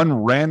is one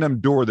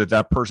random door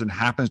that person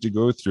happens to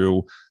go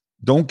through,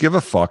 don't give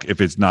a fuck if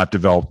it's not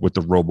developed with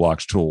the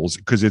Roblox tools,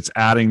 because it's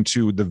adding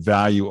to the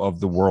value of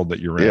the world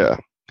that you're in. Yeah.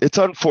 It's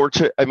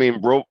unfortunate. I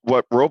mean,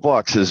 what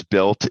Roblox has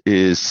built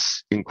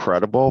is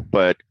incredible,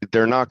 but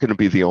they're not going to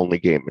be the only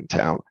game in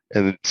town.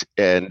 And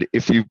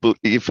if you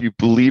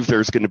believe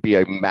there's going to be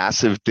a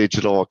massive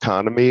digital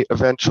economy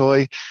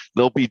eventually,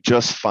 they'll be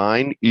just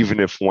fine,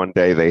 even if one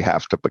day they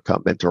have to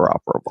become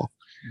interoperable.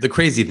 The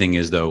crazy thing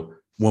is, though,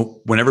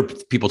 whenever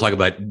people talk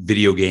about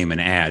video game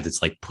and ads,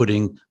 it's like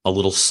putting a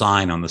little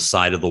sign on the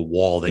side of the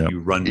wall that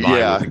you run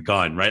by with a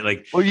gun, right?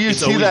 Like, well, you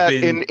see that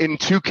in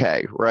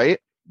 2K, right?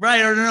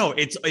 Right. I don't know.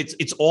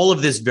 It's all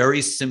of this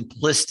very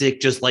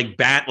simplistic, just like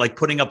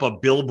putting up a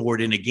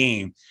billboard in a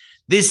game.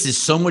 This is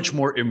so much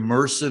more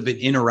immersive and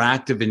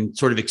interactive and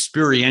sort of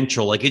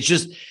experiential. Like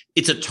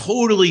it's a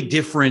totally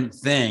different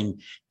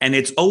thing. And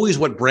it's always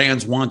what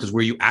brands want, is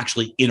where you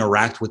actually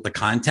interact with the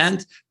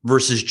content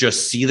versus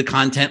just see the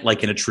content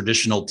like in a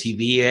traditional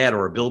TV ad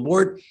or a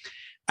billboard.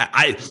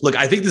 I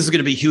think this is going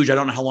to be huge. I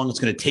don't know how long it's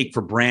going to take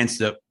for brands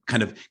to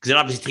kind of, because it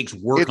obviously takes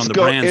work on the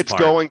brand's part.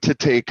 It's going to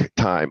take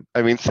time.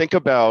 I mean, think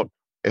about,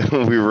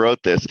 we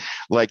wrote this,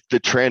 like the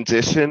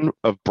transition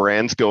of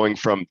brands going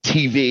from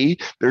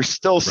TV, there's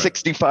still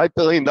 $65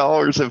 billion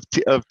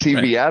of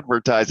TV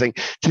advertising,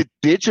 to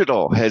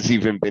digital has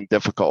even been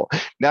difficult.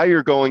 Now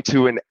you're going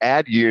to an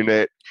ad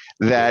unit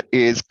that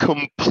is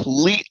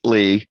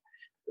completely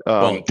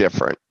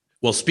different.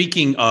 Well,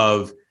 speaking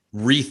of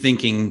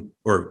rethinking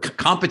or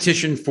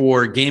competition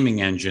for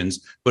gaming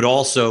engines, but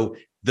also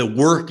the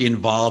work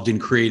involved in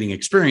creating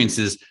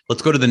experiences,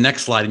 let's go to the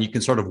next slide and you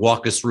can sort of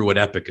walk us through what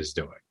Epic is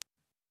doing.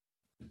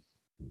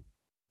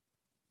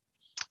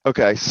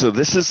 Okay, so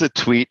this is a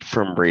tweet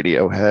from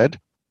Radiohead,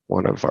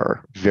 one of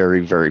our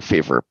very, very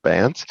favorite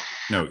bands.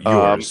 No,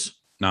 yours,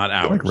 not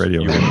ours. Like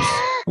Radiohead.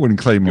 I wouldn't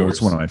claim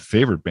it's one of my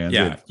favorite bands.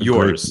 Yeah,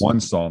 yours. One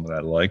song that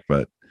I like,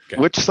 but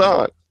which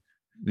song?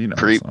 You know,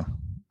 Creep.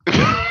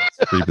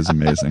 Creep is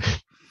amazing.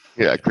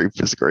 Yeah, Creep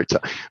is a great song.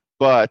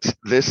 But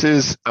this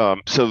is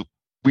so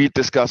we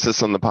discussed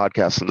this on the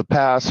podcast in the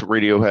past.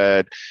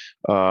 Radiohead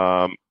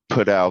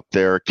put out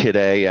their Kid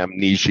A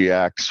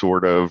Amnesiac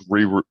sort of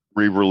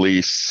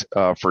re-release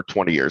for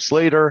 20 years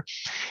later.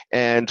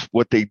 And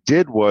what they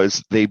did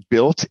was they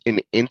built an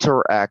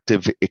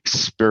interactive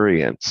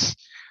experience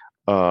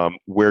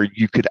where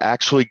you could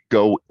actually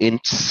go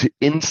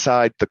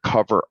inside the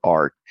cover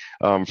art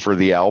for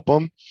the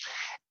album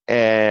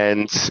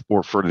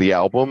or for the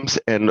albums,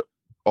 and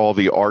all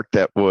the art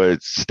that was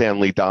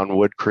Stanley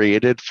Donwood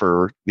created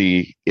for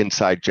the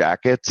inside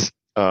jackets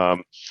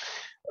of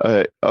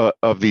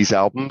these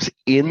albums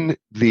in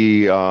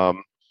the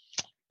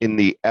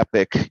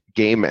Epic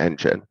game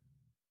engine,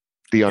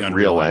 the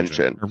Unreal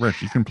Engine.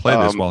 Rick, you can play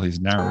this while he's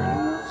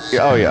narrating.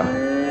 Oh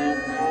yeah.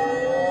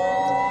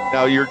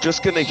 Now you're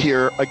just going to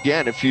hear,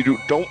 again, if you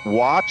don't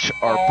watch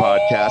our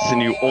podcast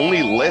and you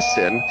only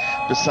listen,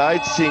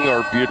 besides seeing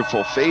our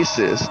beautiful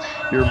faces,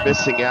 you're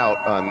missing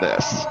out on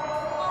this.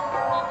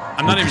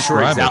 I'm not even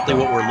sure exactly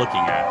what we're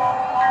looking at.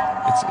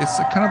 It's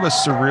a kind of a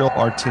surreal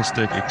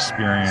artistic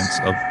experience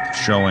of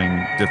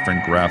showing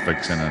different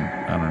graphics in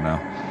I don't know.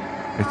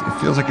 It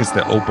feels like it's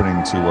the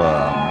opening to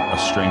a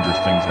Stranger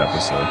Things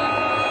episode.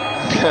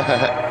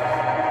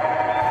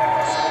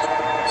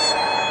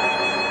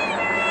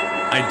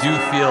 I do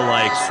feel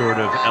like sort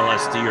of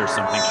LSD or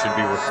something should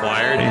be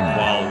required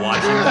while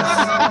watching this.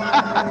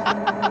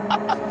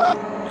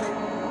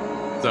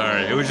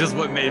 Sorry, it was just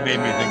what made me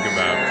think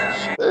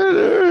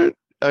about.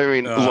 I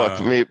mean,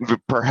 look, maybe,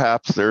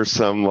 perhaps there's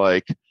some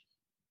like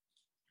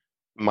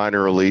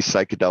minor release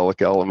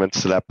psychedelic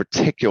elements to that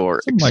particular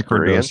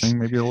experience. Microdosing,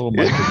 maybe a little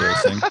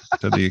microdosing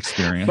to the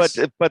experience.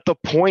 But the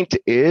point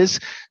is,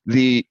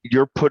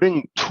 you're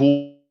putting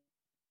tools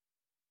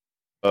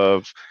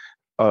of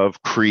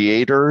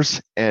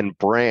creators and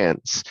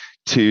brands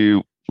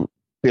to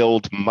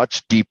build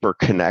much deeper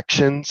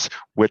connections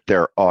with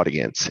their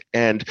audience.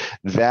 And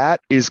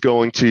that is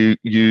going to,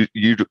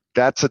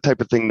 that's the type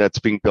of thing that's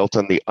being built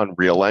on the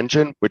Unreal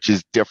Engine, which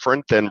is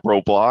different than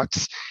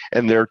Roblox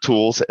and their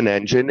tools and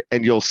engine.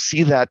 And you'll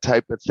see that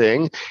type of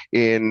thing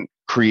in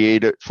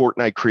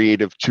Fortnite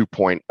Creative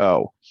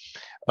 2.0.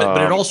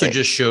 But it also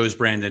just shows,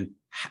 Brandon,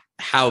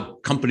 how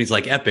companies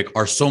like Epic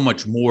are so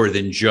much more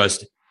than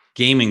just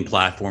gaming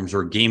platforms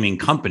or gaming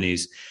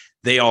companies.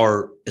 They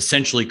are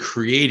essentially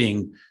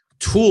creating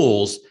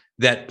tools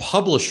that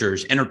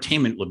publishers,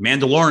 entertainment, like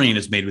Mandalorian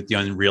is made with the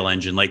Unreal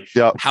Engine, like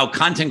how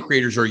content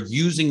creators are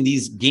using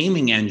these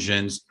gaming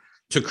engines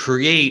to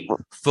create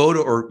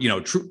photo or,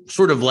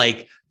 sort of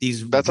like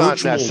these That's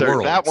virtual not necessary.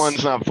 worlds. That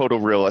one's not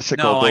photorealistic.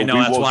 No, I know.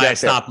 That's why I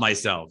stopped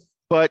myself.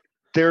 But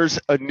there's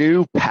a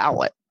new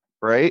palette,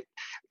 right?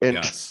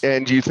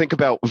 And you think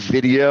about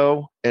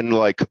video and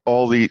like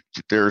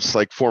there's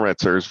like formats,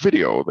 there's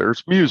video,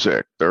 there's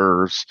music,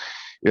 there's,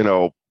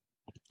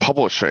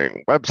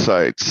 publishing,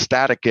 websites,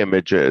 static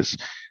images,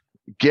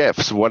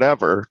 GIFs,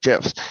 whatever,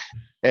 GIFs.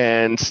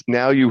 And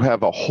now you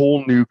have a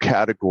whole new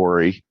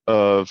category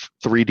of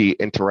 3D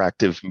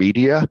interactive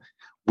media,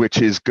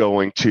 which is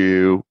going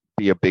to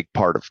be a big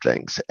part of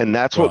things. And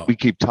that's what we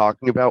keep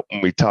talking about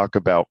when we talk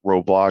about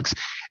Roblox.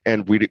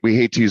 And we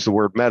hate to use the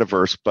word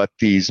metaverse, but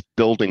these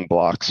building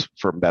blocks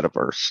for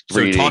metaverse.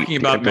 So talking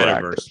about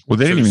metaverse. Well,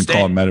 they didn't even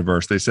call it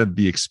metaverse. They said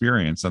the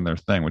experience on their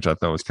thing, which I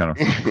thought was kind of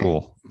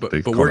cool. But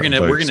we're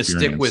gonna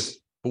stick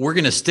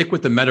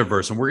with the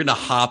metaverse, and we're gonna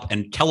hop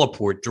and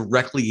teleport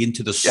directly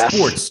into the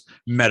sports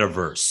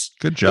metaverse.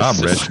 Good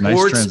job, Rich.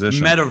 Nice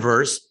transition.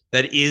 Metaverse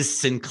that is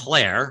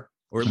Sinclair,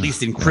 or at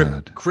least in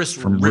Chris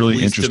from Ripley's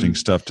really interesting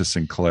stuff to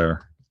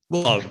Sinclair.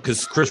 Well,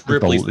 because Chris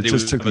Ripley, it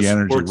just took the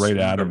energy right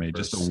out of me.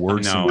 Just the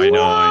words. I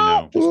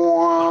know.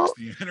 Walt,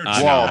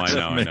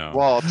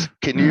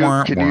 can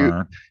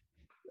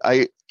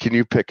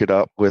you pick it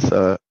up with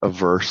a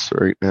verse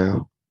right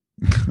now?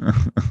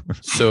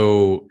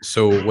 So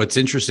what's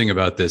interesting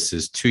about this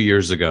is 2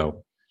 years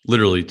ago,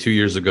 literally 2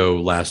 years ago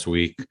last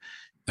week,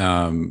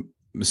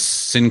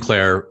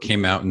 Sinclair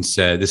came out and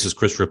said, this is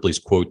Chris Ripley's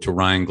quote to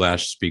Ryan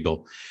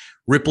Glass-Spiegel.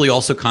 Ripley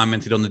also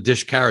commented on the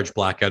Dish carriage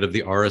blackout of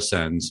the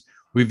RSNs.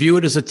 We view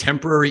it as a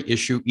temporary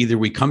issue. Either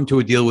we come to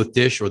a deal with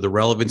Dish or the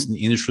relevance in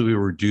the industry will be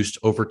reduced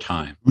over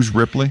time. Who's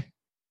Ripley?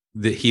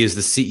 He is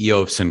the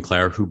CEO of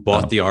Sinclair, who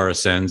bought the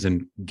RSNs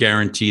and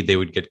guaranteed they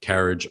would get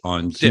carriage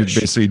on Dish.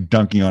 Basically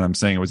dunking on him,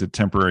 saying it was a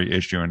temporary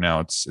issue, and now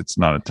it's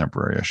not a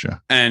temporary issue.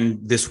 And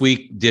this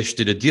week, Dish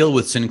did a deal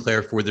with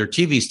Sinclair for their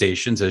TV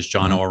stations, as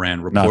John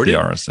Oran reported.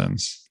 Not the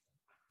RSNs.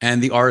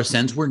 And the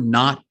RSNs were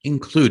not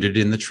included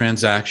in the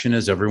transaction,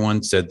 as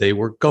everyone said they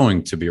were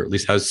going to be, or at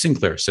least how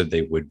Sinclair said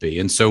they would be.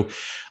 And so,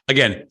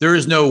 again, there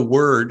is no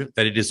word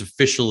that it is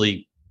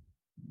officially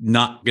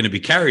not going to be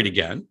carried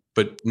again,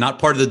 but not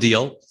part of the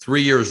deal.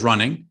 3 years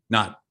running,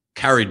 not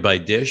carried by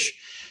Dish.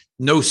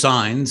 No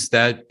signs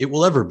that it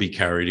will ever be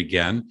carried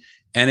again.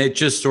 And it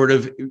just sort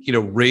of,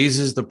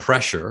 raises the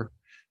pressure.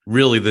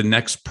 Really, the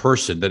next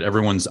person that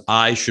everyone's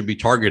eye should be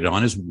targeted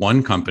on is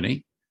one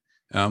company.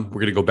 We're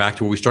going to go back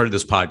to where we started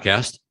this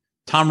podcast.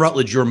 Tom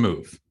Rutledge, your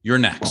move. You're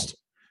next.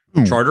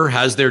 Charter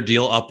has their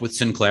deal up with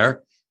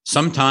Sinclair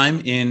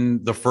sometime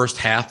in the first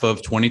half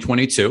of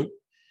 2022.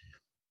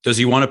 Does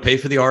he want to pay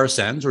for the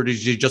RSNs, or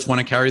does he just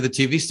want to carry the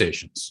TV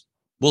stations?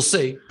 We'll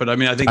see. But I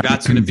mean, I think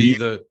that's going to be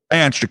the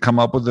bench to come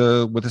up with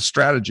a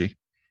strategy.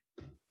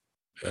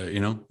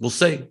 We'll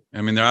see.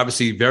 I mean, they're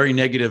obviously very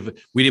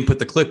negative. We didn't put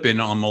the clip in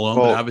on Malone,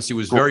 but obviously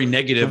was very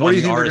negative. So what on do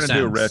you think the they're going to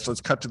do, RSNs. Rich?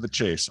 Let's cut to the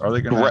chase. Are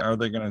they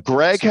going to?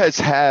 Greg has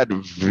had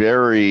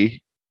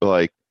very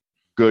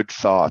good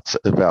thoughts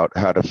about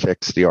how to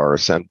fix the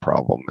RSN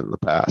problem in the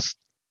past.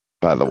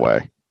 By the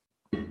way,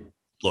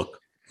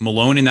 look,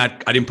 Malone in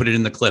that I didn't put it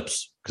in the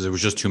clips because there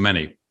was just too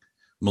many.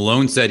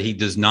 Malone said he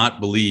does not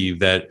believe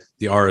that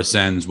the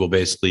RSNs will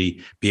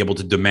basically be able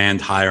to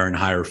demand higher and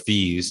higher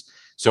fees.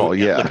 So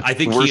look, I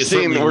think we're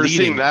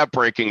seeing that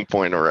breaking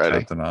point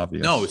already. Something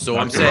obvious. No, so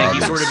I'm saying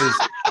he sort of is.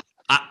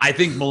 I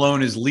think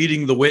Malone is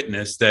leading the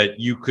witness that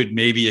you could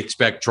maybe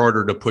expect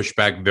Charter to push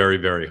back very,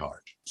 very hard.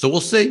 So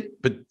we'll see.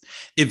 But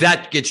if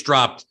that gets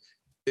dropped,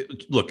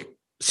 look,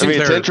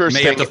 Sinclair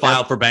may have to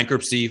file for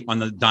bankruptcy on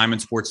the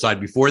Diamond Sports side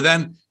before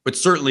then. But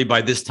certainly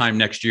by this time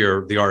next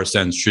year, the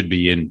RSNs should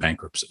be in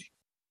bankruptcy.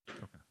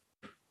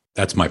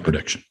 That's my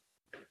prediction.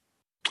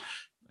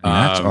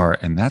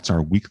 And that's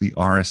our weekly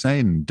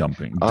RSN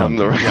dumping. On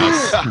the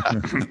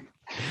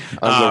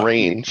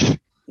range.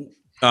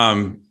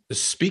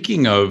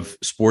 Speaking of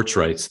sports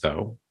rights,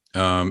 though,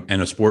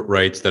 and sport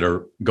rights that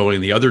are going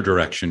the other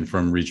direction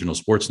from regional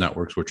sports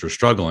networks, which are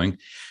struggling,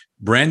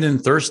 Brandon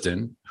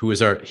Thurston,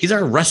 he's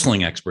our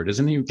wrestling expert,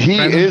 isn't he? He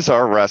is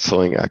our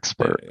wrestling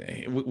expert.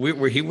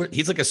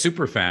 He's like a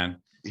super fan.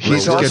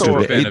 He's also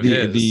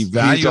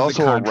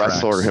a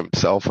wrestler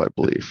himself, I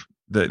believe.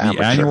 The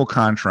annual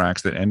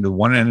contracts that ended, the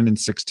one that ended in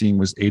 16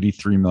 was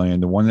 83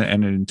 million. The one that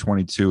ended in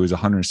 22 is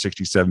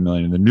 167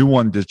 million. And the new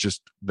one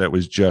that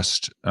was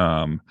just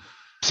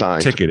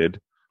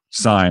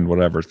signed,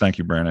 whatever. Thank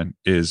you, Brandon.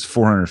 Is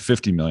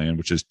 450 million,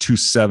 which is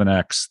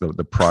 27x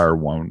the prior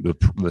one.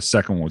 The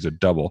second one was a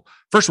double.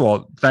 First of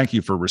all, thank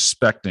you for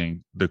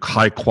respecting the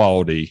high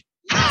quality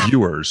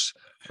viewers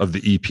of the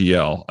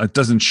EPL. It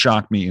doesn't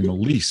shock me in the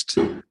least.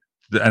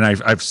 And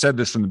I've said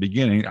this from the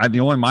beginning.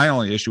 My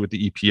only issue with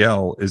the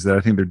EPL is that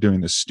I think they're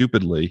doing this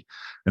stupidly,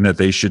 and that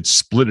they should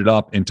split it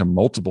up into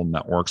multiple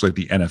networks like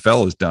the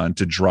NFL has done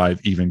to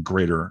drive even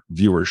greater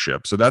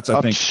viewership. So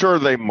I'm sure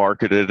they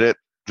marketed it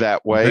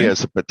that way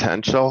as a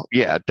potential.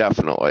 Yeah,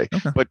 definitely.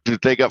 Okay. But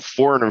they got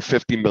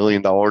 $450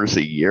 million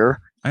a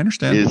year. I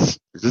understand.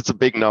 It's a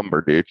big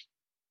number, dude.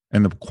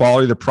 And the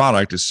quality of the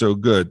product is so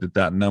good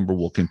that number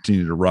will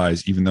continue to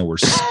rise, even though we're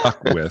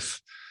stuck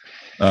with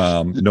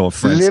no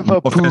offense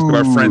to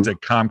our friends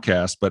at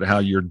Comcast, but how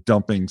you're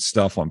dumping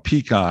stuff on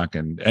Peacock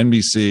and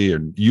NBC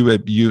and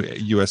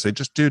USA.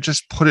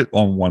 Just put it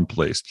on one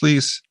place,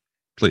 please.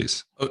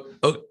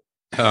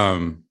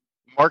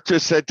 Mark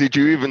just said, did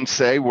you even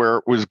say where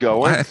it was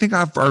going? I think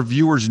our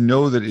viewers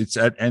know that it's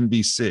at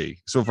NBC.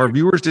 So if our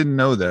viewers didn't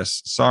know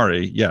this,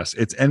 sorry. Yes,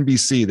 it's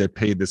NBC that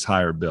paid this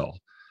higher bill.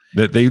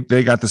 That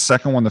they got the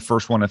second one. The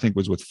first one, I think,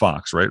 was with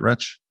Fox, right,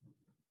 Rich?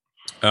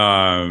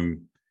 I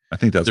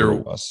think that's where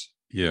it was.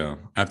 Yeah,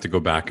 I have to go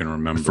back and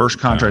remember. The first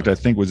contract, I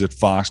think, was at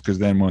Fox, because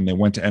then when they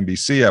went to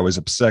NBC, I was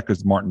upset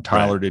because Martin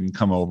Tyler didn't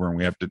come over, and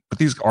we have to. But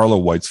these Arlo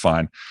White's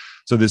fine.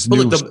 So this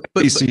new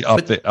NBC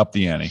up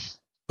the ante.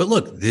 But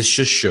look, this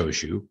just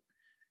shows you,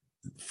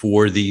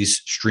 for these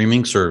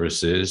streaming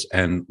services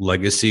and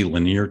legacy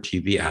linear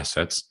TV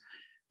assets,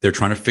 they're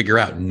trying to figure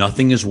out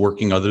nothing is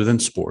working other than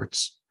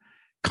sports.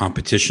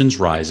 Competition's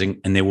rising,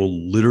 and they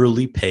will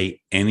literally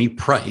pay any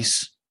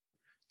price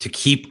to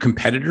keep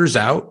competitors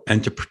out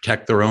and to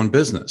protect their own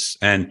business.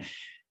 And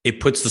it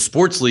puts the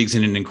sports leagues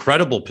in an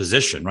incredible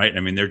position, right?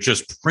 I mean, they're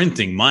just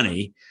printing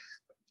money.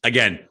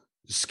 Again,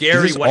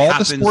 scary what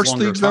happens. All the sports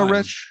leagues, though,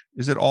 Rich?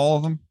 Is it all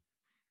of them?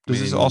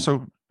 Does this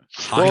also?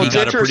 Hockey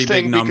got a pretty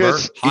big number.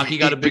 Hockey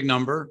got a big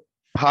number.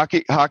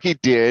 Hockey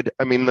did.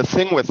 I mean, the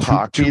thing with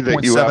hockey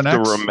that you have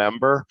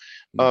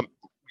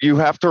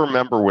to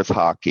remember, with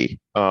hockey,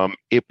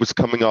 it was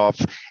coming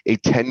off a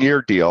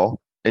 10-year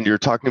deal, and you're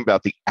talking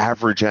about the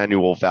average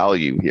annual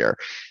value here.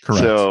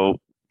 Correct.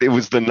 So it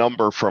was the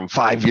number from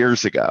 5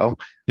 years ago.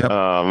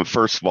 Yep.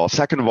 First of all.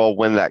 Second of all,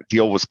 when that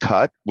deal was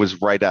cut,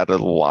 was right out of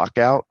the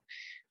lockout.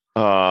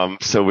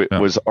 So it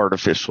was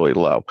artificially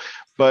low.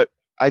 But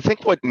I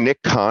think what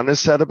Nick Khan has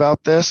said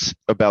about this,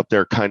 about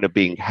there kind of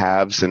being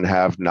haves and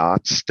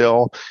have-nots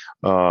still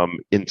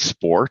in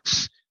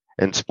sports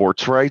and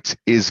sports rights,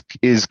 is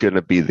going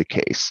to be the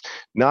case.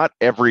 Not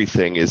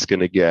everything is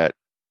going to get,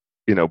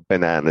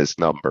 bananas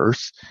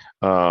numbers,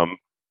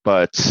 but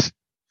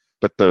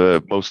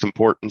the most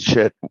important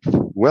shit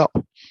will.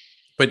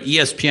 But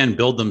ESPN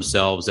build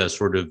themselves as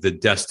sort of the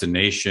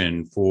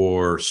destination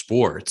for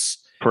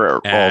sports,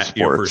 for all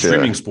sports, for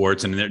streaming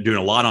sports, and they're doing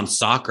a lot on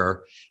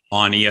soccer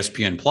on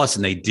ESPN Plus,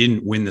 and they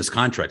didn't win this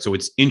contract. So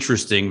it's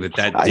interesting that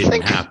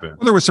didn't happen.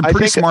 Well, there was some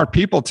pretty smart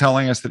people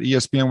telling us that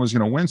ESPN was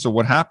going to win. So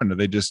what happened?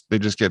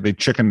 Did they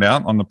chickened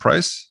out on the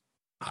price?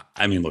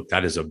 I mean, look,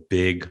 that is a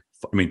big.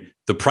 I mean,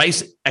 the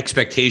price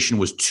expectation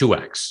was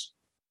 2x.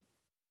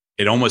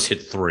 It almost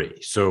hit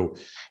 3. So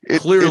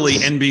clearly,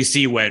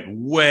 NBC went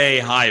way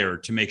higher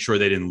to make sure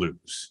they didn't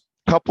lose.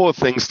 Couple of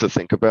things to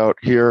think about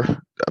here.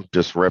 I'm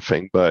just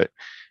riffing, but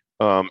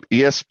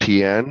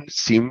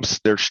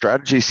ESPN their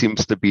strategy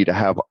seems to be to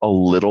have a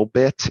little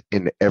bit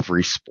in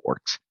every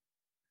sport,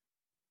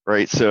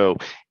 right? So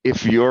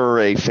if you're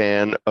a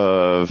fan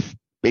of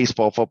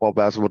baseball, football,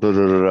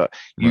 basketball,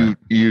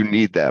 you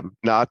need them,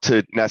 not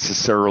to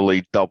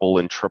necessarily double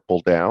and triple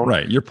down.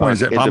 Right. Your point is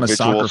that if I'm a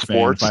soccer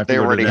sports, fan, they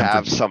already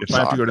have some. If I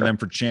have to go to them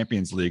for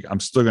Champions League, I'm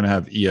still going to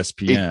have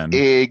ESPN.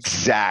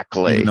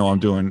 Exactly. Even though I'm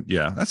doing,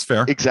 that's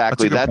fair.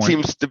 Exactly. That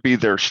seems to be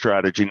their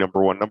strategy.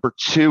 Number one. Number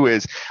two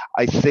is,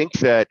 I think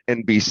that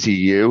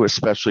NBCU,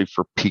 especially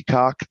for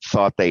Peacock,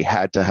 thought they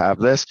had to have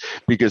this,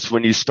 because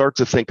when you start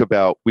to think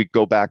about, we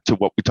go back to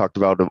what we talked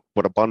about,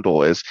 what a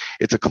bundle is.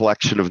 It's a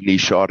collection of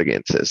niche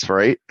audiences.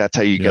 Right? That's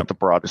how you get the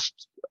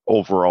broadest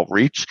overall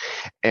reach.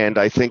 And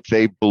I think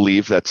they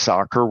believe that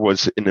soccer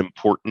was an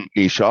important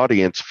niche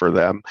audience for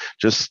them,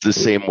 just the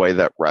same way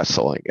that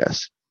wrestling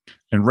is.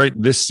 And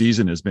this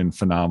season has been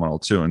phenomenal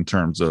too, in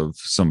terms of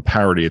some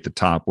parity at the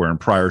top, where in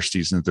prior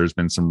seasons there's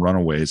been some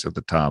runaways at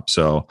the top.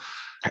 So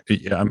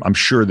I'm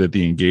sure that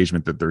the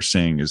engagement that they're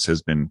seeing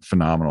has been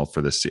phenomenal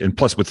for this. And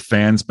plus, with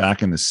fans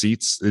back in the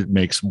seats, it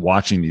makes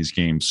watching these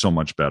games so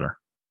much better.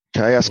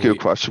 Can I ask you a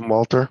question,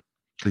 Walter?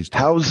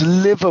 How's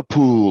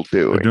Liverpool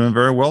doing? They're doing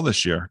very well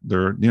this year.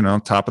 They're,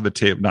 top of the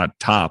table, not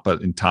top,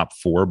 but in top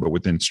 4, but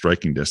within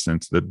striking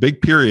distance. The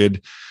big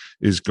period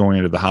is going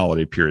into the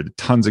holiday period.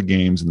 Tons of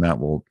games, and that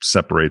will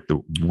separate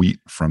the wheat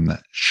from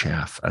the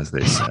chaff, as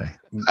they say.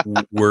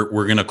 We're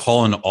going to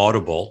call an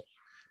audible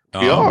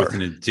with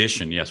an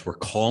addition. Yes, we're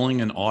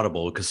calling an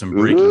audible because some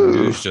breaking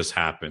news just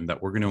happened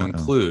that we're going to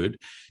include,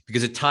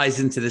 because it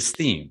ties into this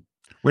theme.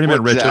 Wait a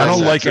minute, Rich. I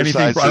don't like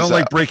anything. I don't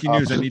like breaking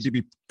news. I need to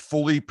be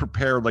fully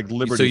preprepared, like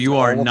Liberty. So you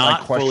are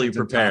not fully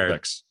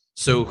prepared.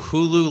 So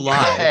Hulu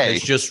Live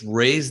has just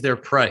raised their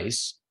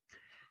price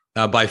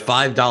by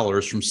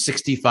 $5 from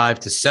 $65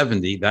 to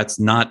 $70. That's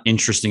not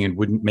interesting and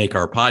wouldn't make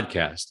our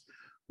podcast.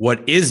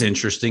 What is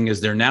interesting is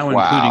they're now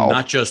including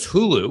not just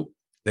Hulu.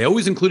 They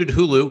always included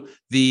Hulu,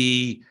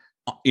 the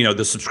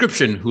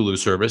subscription Hulu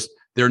service.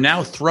 They're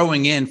now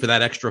throwing in, for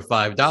that extra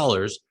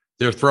 $5,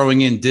 they're throwing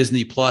in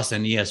Disney Plus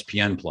and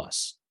ESPN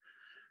Plus.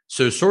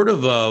 So sort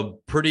of a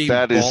pretty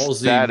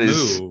ballsy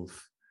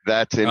move.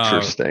 That's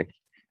interesting.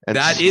 And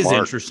that smart. Is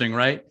interesting,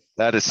 right?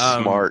 That is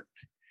smart.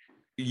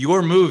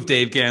 Your move,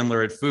 Dave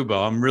Gandler, at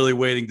Fubo. I'm really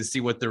waiting to see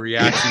what the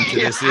reaction to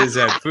this is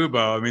at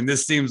Fubo. I mean,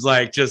 this seems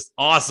like just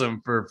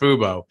awesome for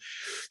Fubo.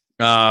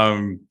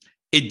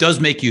 It does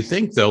make you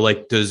think, though,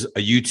 like, does a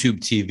YouTube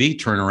TV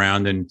turn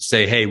around and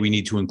say, hey, we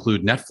need to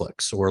include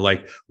Netflix? Or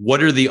like,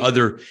 what are the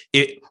other,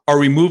 are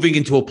we moving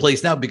into a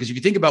place now? Because if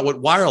you think about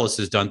what wireless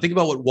has done, think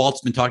about what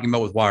Walt's been talking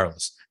about with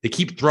wireless. They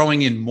keep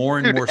throwing in more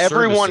and more services.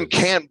 Everyone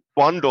can't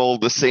bundle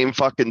the same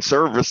fucking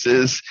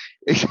services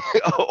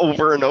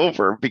over and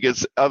over,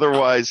 because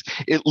otherwise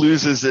it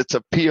loses its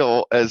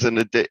appeal as I'm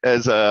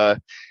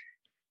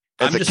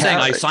just saying,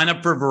 I sign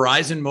up for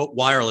Verizon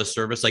wireless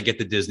service, I get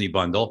the Disney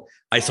bundle.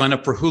 I sign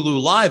up for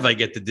Hulu Live, I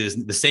get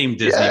the same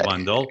Disney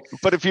bundle.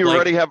 But if you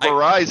already have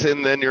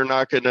Verizon, then you're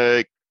not going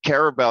to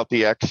care about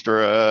the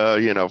extra,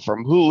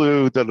 from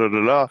Hulu,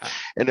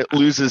 and it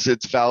loses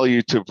its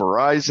value to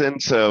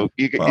Verizon. So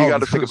you got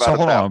to think about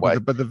it that way.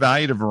 But the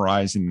value to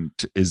Verizon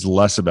is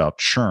less about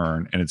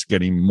churn, and it's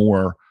getting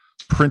more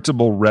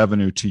printable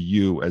revenue to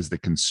you as the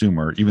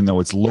consumer, even though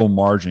it's low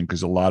margin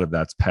because a lot of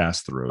that's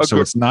passed through. Okay.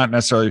 So it's not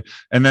necessarily,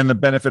 and then the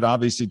benefit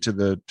obviously to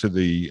the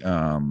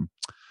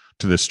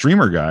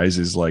streamer guys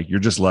is like you're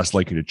just less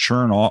likely to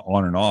churn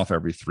on and off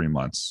every 3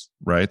 months,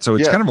 right? So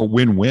it's kind of a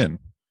win-win.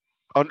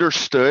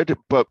 Understood,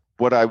 but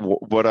what I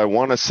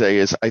want to say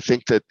is I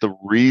think that the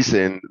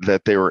reason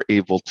that they were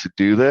able to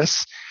do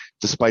this,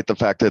 despite the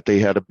fact that they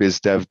had a biz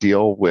dev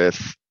deal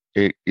with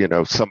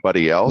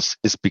somebody else,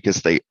 is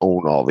because they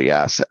own all the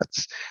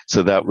assets.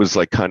 So that was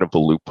like kind of a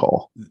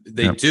loophole.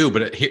 They do,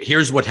 but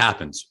here's what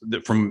happens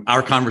from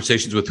our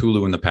conversations with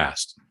Hulu in the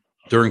past.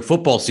 During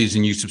football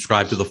season, you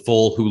subscribe to the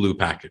full Hulu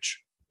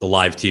package, the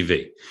live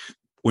TV.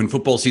 When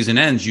football season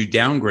ends, you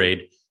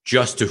downgrade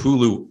just to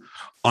Hulu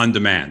on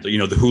demand, the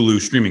Hulu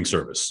streaming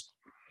service,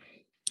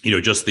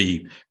 just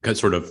the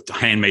sort of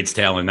Handmaid's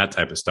Tale and that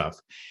type of stuff.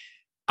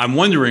 I'm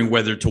wondering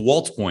whether, to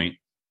Walt's point,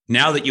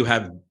 now that you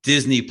have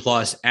Disney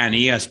Plus and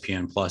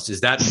ESPN Plus,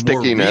 is that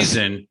more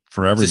reason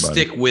for everybody to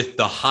stick with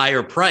the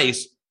higher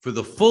price for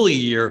the full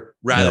year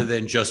rather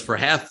than just for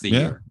half the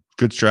year?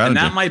 Good strategy. And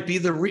that might be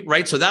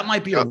right. So that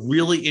might be a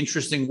really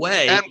interesting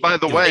way. And by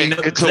the way,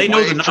 they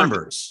know the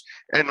numbers.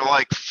 And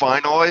like,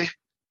 finally,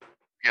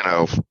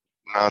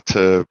 not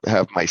to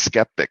have my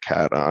skeptic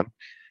hat on,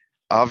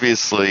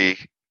 obviously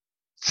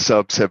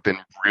subs have been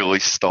really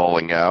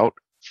stalling out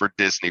for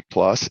Disney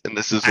Plus, and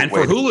this is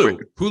for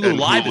Hulu. Hulu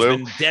Live has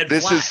been dead flat.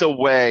 This is a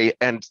way,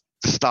 and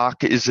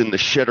stock is in the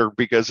shitter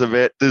because of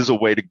it. This is a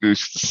way to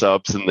goose the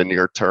subs in the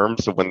near term,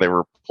 so when they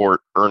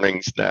report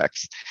earnings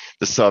next,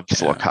 the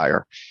subs look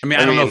higher. I mean,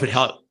 I don't know if it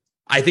helps.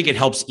 I think it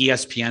helps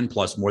ESPN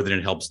Plus more than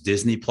it helps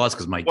Disney Plus,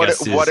 because my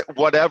guess is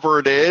whatever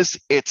it is,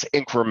 it's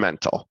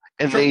incremental.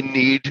 And they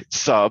need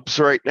subs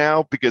right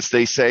now because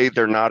they say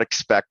they're not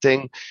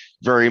expecting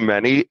very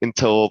many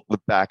until the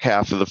back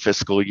half of the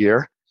fiscal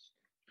year.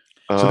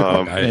 So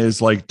the question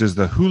is, like, does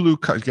the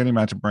Hulu, getting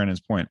back to Brandon's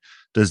point,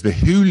 does the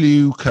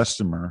Hulu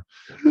customer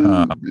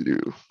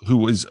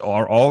who is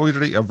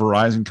already a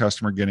Verizon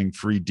customer getting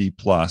free D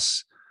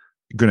Plus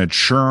going to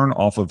churn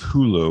off of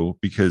Hulu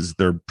because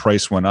their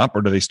price went up,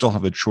 or do they still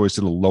have the choice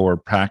at a lower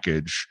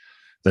package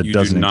that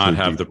doesn't not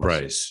have the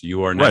price?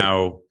 You are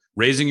now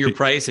raising your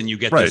price and you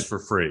get this for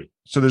free.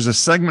 So there's a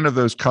segment of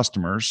those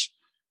customers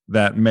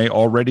that may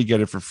already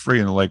get it for free,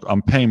 and they're like,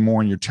 I'm paying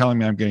more and you're telling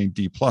me I'm getting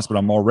D plus, but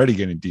I'm already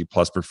getting D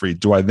plus for free.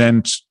 Do I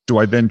then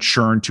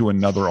churn to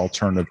another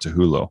alternative to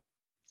Hulu?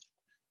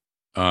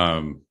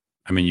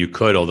 I mean, you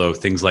could, although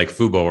things like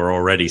Fubo are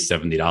already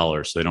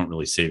 $70, so they don't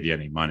really save you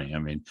any money. I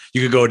mean,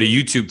 you could go to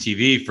YouTube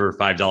TV for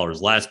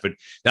 $5 less, but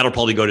that'll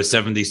probably go to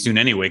 $70 soon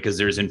anyway, because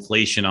there's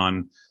inflation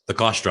on the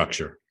cost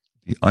structure.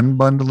 The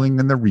unbundling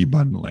and the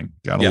rebundling.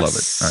 Gotta love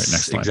it. All right,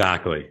 next slide.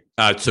 Exactly.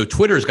 So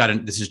Twitter's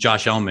got this is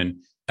Josh Ellman,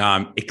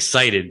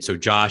 excited. So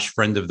Josh,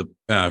 friend of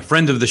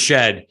the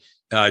shed,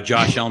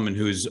 Josh Ellman,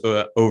 who's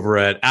over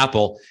at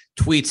Apple,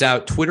 tweets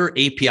out, Twitter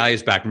API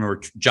is back. Remember,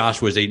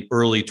 Josh was an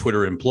early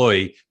Twitter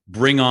employee.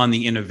 Bring on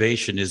the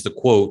innovation is the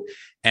quote.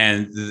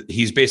 And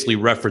he's basically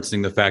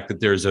referencing the fact that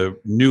there's a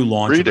new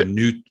launch of a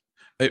new.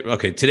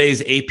 Okay,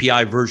 today's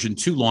API version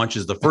 2 launch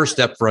is the first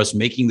step for us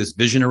making this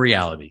vision a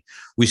reality.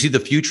 We see the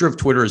future of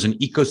Twitter as an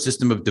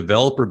ecosystem of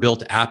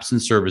developer-built apps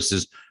and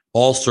services,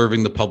 all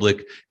serving the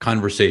public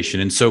conversation.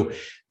 And so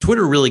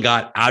Twitter really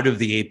got out of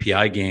the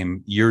API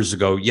game years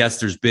ago. Yes,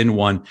 there's been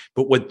one,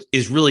 but what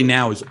is really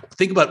now is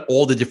think about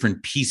all the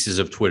different pieces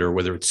of Twitter,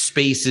 whether it's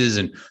Spaces,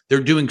 and they're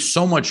doing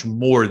so much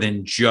more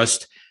than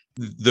just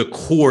the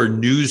core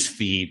news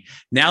feed.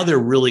 Now they're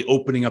really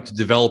opening up to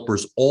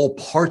developers all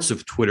parts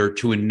of Twitter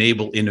to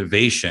enable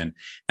innovation.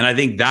 And I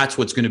think that's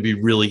what's going to be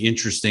really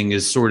interesting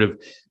is sort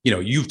of,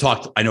 you've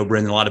talked, I know,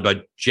 Brendan, a lot about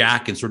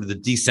Jack and sort of the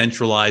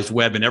decentralized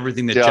web and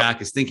everything that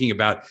Jack is thinking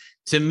about.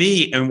 To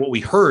me, and what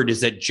we heard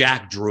is that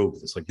Jack drove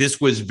this. Like,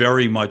 this was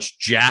very much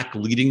Jack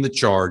leading the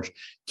charge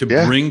to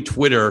bring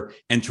Twitter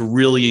and to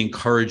really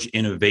encourage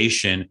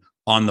innovation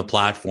on the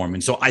platform.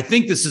 And so I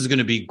think this is going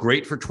to be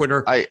great for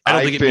Twitter. I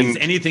don't think it means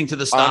anything to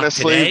the stock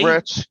honestly, today.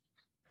 Rich,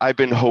 I've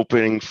been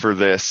hoping for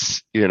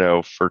this,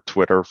 for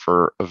Twitter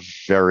for a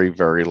very,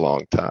 very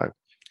long time.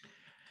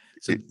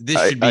 So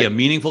this should be a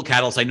meaningful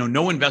catalyst. I know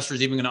no investor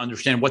is even going to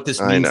understand what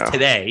this means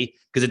today,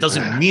 because it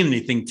doesn't mean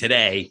anything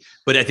today.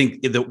 But I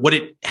think what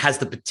it has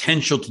the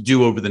potential to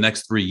do over the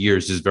next 3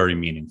 years is very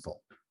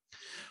meaningful.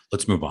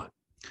 Let's move on.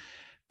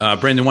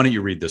 Brandon, why don't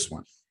you read this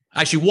one?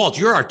 Actually, Walt,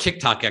 you're our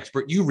TikTok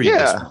expert. You read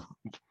this one.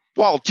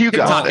 Walt, you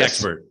got TikTok this.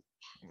 expert.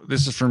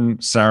 This is from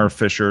Sarah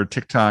Fisher.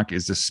 TikTok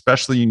is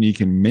especially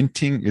unique in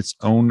minting its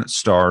own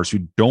stars who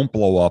don't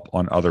blow up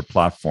on other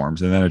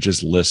platforms. And then it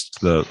just lists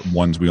the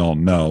ones we all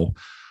know.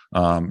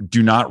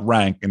 Do not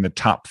rank in the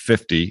top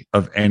 50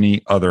 of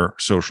any other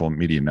social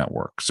media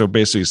network. So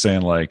basically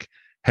saying like,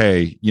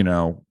 hey,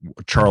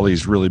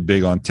 Charlie's really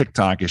big on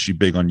TikTok. Is she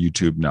big on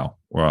YouTube? No.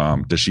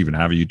 Does she even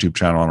have a YouTube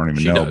channel? I don't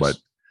even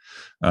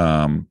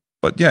know.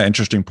 But yeah,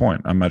 interesting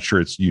point. I'm not sure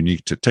it's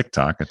unique to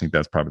TikTok. I think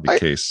that's probably the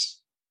case.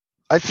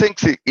 I think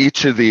that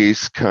each of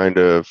these kind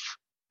of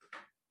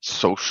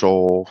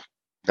social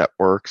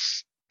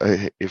networks,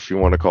 if you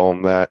want to call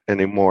them that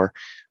anymore,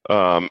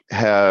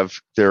 have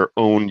their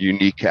own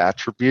unique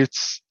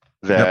attributes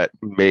that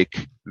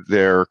make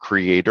their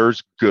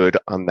creators good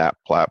on that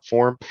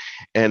platform,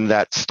 and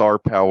that star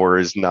power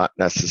is not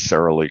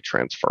necessarily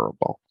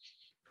transferable.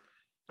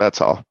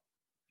 That's all.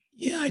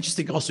 Yeah, I just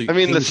think also. I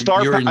mean,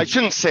 I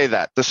shouldn't say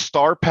that. The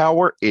star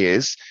power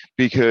is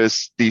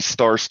because these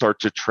stars start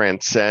to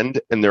transcend,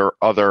 and there are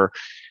other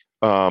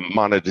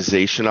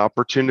monetization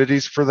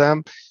opportunities for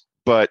them.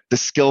 But the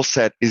skill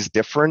set is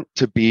different.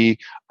 To be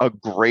a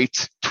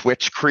great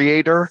Twitch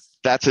creator,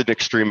 that's an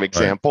extreme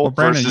example, well,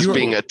 Brandon, versus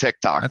being a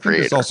TikTok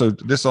creator.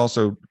 This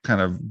also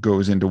kind of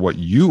goes into what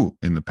you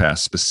in the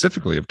past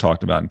specifically have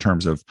talked about in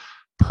terms of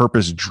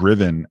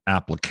purpose-driven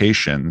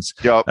applications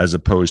as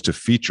opposed to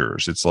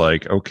features. It's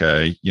like,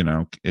 okay,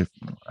 if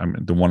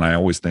the one I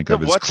always think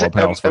of is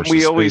Clubhouse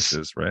versus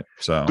Spaces, right?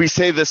 So we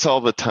say this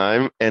all the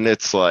time, and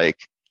it's like,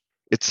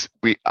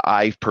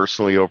 I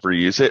personally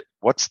overuse it.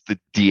 What's the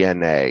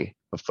DNA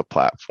of the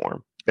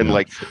platform? And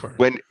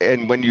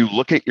when you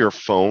look at your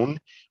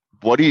phone,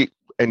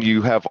 and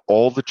you have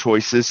all the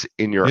choices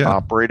in your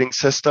operating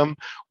system,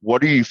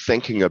 what are you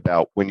thinking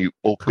about when you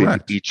open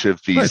each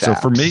of these apps? So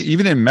for me,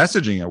 even in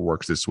messaging, it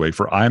works this way.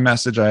 For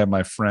iMessage, I have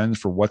my friends.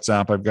 For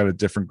WhatsApp, I've got a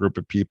different group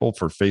of people.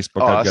 For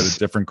Facebook, I've got a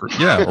different group.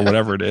 Yeah, or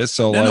whatever it is.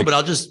 So but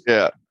I'll just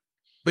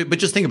But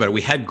just think about it.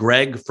 We had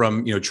Greg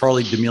from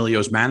Charlie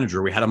D'Amelio's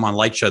manager. We had him on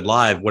Lightshed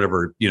Live,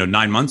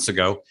 9 months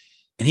ago,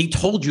 and he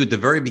told you at the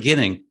very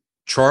beginning,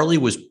 Charlie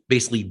was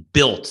basically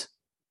built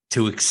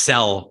to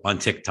excel on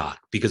TikTok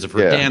because of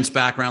her dance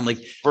background. Like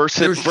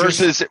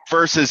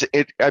versus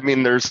it. I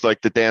mean, there's like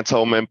the dance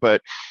element,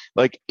 but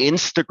like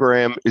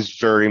Instagram is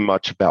very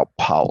much about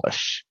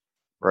polish,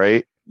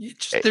 right?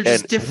 They're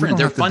just different.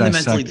 They're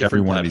fundamentally different. Every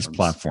one of these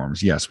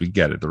platforms. Yes, we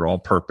get it. They're all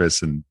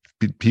purpose, and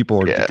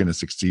people are going to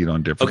succeed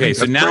on different. Okay,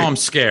 so now I'm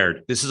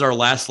scared. This is our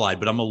last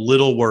slide, but I'm a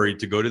little worried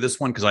to go to this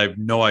one because I have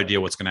no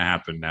idea what's going to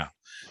happen now.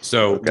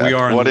 So we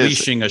are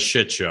unleashing a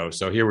shit show.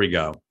 So here we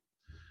go.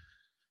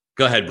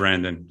 Go ahead,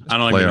 Brandon. I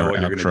don't even know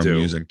what you're going to do.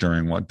 Music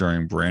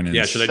during Brandon's.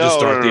 Yeah, should I just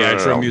start the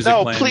outro music?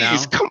 No,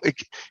 please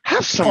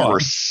have some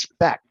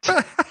respect.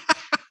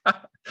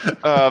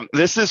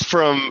 This is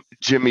from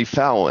Jimmy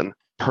Fallon.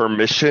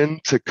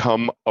 Permission to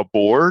come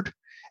aboard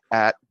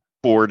at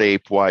Bored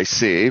Ape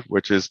YC,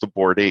 which is the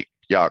Bored Ape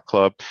Yacht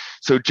Club.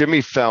 So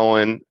Jimmy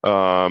Fallon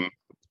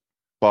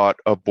bought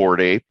a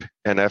Bored Ape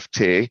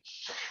NFT,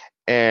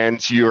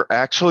 and you're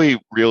actually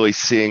really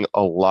seeing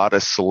a lot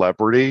of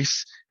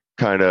celebrities.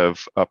 Kind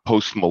of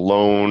Post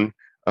Malone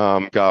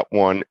got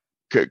one,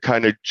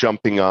 kind of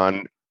jumping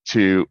on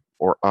to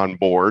or on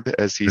board,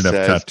 as he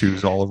says.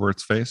 Tattoos all over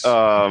its face.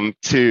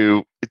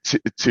 To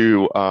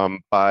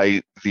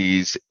buy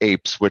these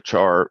apes, which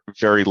are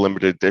very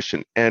limited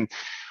edition. And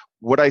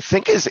what I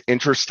think is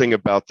interesting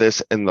about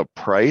this and the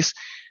price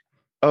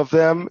of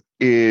them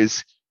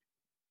is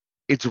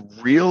it's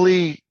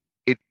really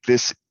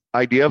this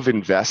idea of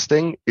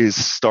investing is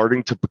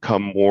starting to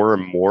become more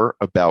and more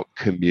about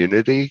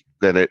community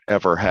than it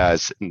ever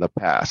has in the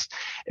past.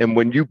 And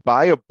when you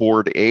buy a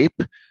Bored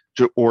Ape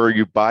or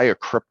you buy a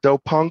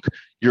CryptoPunk,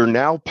 you're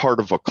now part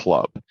of a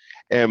club.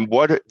 And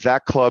what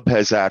that club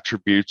has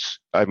attributes,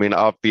 I mean,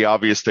 the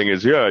obvious thing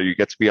is, you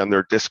get to be on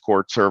their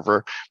Discord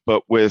server,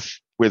 but with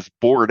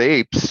Bored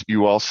Apes,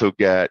 you also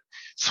get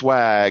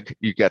swag,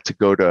 you get to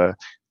go to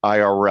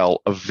IRL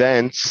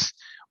events,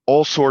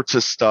 all sorts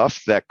of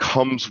stuff that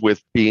comes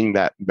with being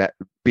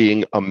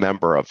a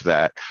member of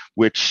that,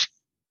 which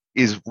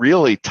is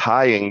really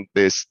tying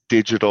this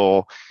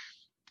digital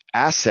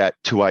asset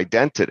to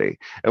identity.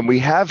 And we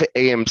have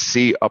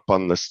AMC up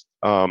on this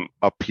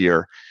up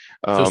here.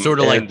 So sort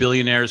of like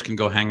billionaires can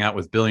go hang out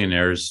with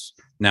billionaires.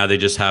 Now they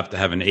just have to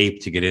have an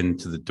ape to get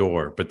into the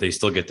door, but they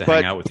still get to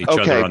hang out with each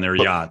other on their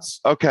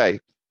yachts. Okay,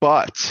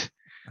 but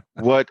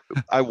what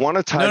I want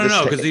to tie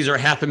no, because these are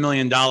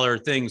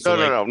 $500,000 things. So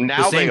no.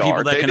 Now they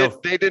are. They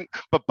didn't.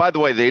 But by the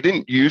way, they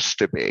didn't used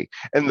to be.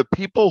 And the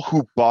people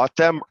who bought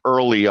them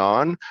early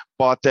on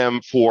bought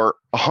them for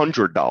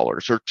 $100 or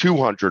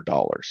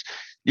 $200.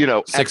 You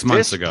know, 6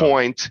 months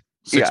ago.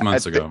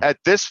 At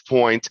this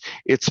point,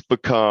 it's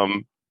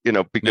become, you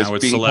know, because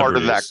being part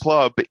of that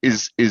club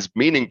is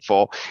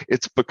meaningful.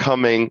 It's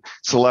becoming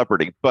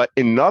celebrity. But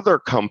another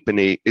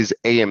company is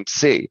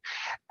AMC,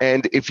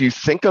 and if you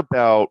think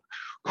about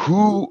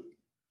who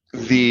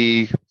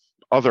the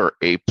other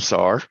apes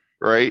are,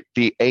 right?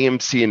 The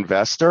AMC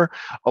investor,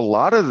 a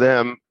lot of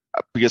them,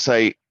 because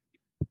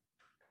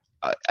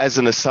as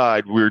an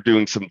aside, we were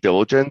doing some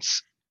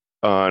diligence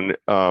on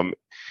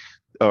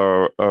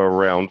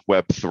around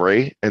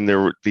Web3, and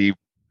there were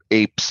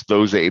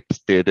those apes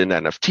did an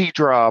NFT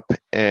drop,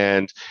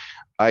 and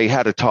I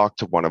had to talk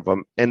to one of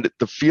them. And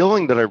the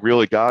feeling that I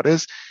really got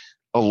is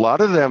a lot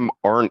of them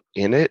aren't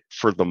in it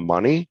for the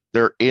money.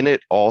 They're in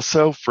it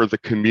also for the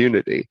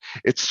community.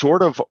 It's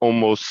sort of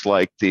almost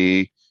like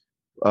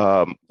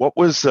what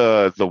was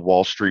the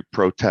Wall Street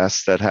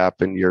protests that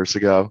happened years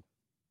ago?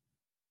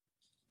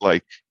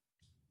 Like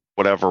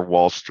whatever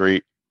Wall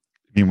Street.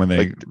 I mean, when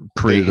they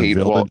created a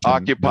village,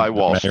 Occupy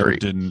Wall Street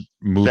didn't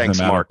move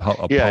them out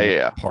of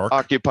a park.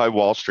 Occupy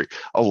Wall Street.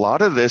 A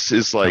lot of this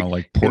is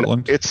like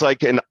Portland. It's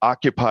like an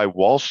Occupy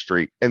Wall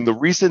Street, and the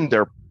reason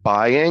they're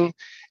buying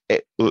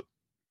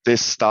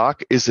this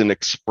stock is an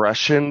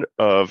expression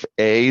of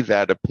A,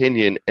 that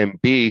opinion, and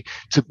B,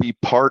 to be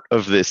part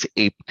of this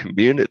ape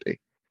community.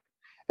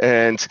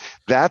 And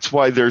that's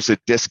why there's a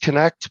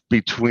disconnect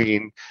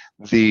between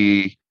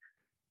the,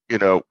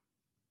 the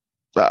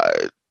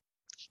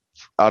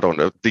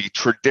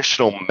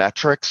traditional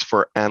metrics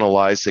for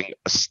analyzing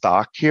a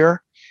stock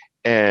here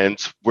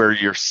and where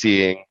you're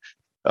seeing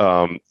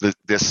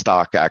this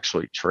stock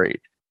actually trade.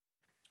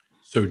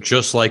 So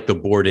just like the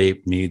Bored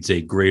Ape needs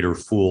a greater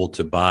fool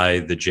to buy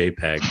the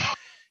JPEG,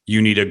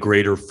 you need a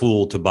greater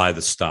fool to buy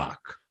the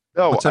stock.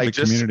 No, what kind of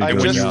community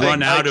do you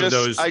run out of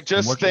those? What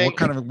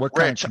kind of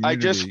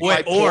community?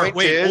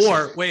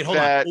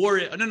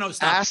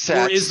 Assets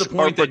or is the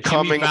point are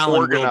becoming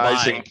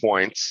organizing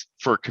points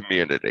for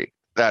community.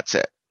 That's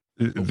it.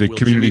 The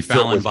community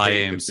Fallon by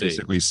AMC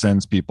basically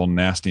sends people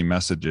nasty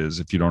messages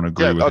if you don't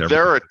agree with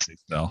everything.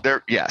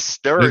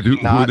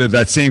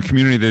 That same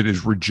community that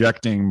is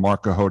rejecting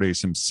Mark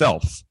Cohodes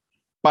himself.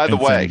 By the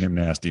way, sending him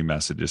nasty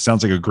messages.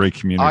 Sounds like a great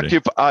community.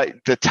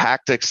 The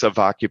tactics of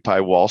Occupy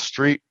Wall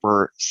Street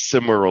were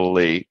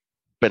similarly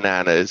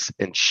bananas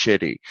and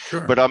shitty. Sure.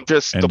 But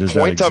the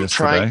point I'm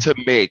trying to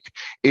make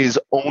is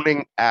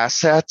owning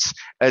assets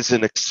as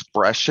an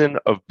expression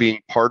of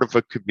being part of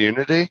a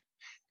community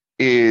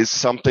is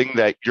something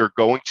that you're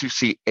going to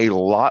see a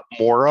lot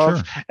more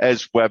of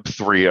as Web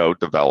 3.0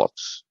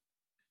 develops.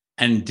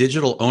 And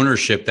digital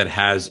ownership that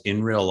has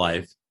in real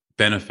life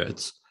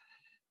benefits.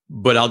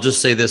 But I'll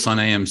just say this on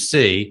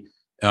AMC,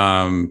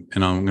 and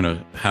I'm going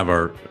to have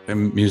our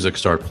music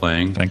start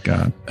playing. Thank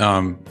God.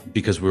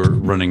 Because we're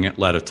running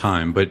out of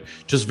time. But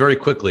just very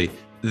quickly,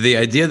 the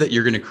idea that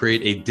you're going to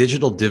create a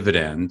digital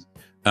dividend,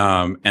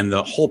 and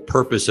the whole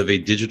purpose of a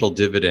digital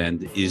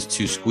dividend is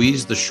to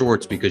squeeze the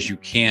shorts because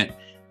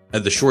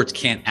the shorts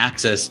can't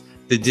access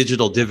the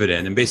digital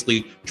dividend, and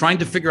basically trying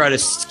to figure out a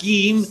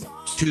scheme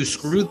to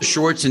screw the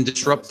shorts and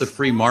disrupt the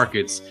free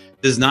markets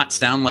does not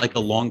sound like a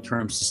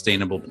long-term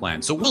sustainable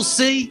plan. So we'll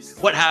see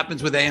what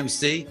happens with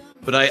AMC,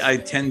 but I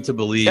tend to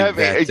believe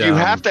that you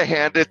have to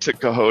hand it to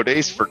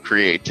Cohodes for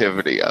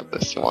creativity on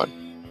this one.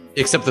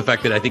 Except the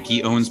fact that I think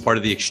he owns part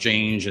of the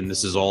exchange, and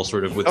this is all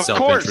sort of with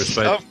self-interest.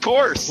 Of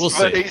course, we'll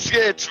see. But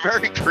it's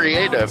very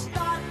creative.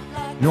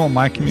 You know what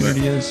my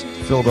community is?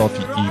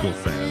 Philadelphia Eagle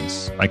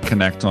fans. I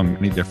connect on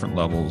many different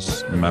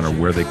levels, no matter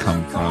where they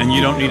come from. And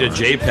you don't need a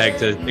JPEG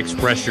to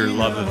express your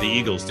love of the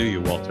Eagles, do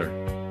you, Walter?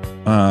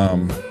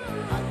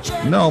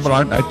 No, but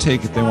I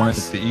take it.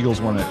 If the Eagles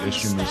want to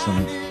issue me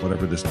some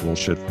whatever this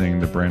bullshit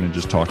thing that Brandon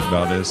just talked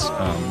about is,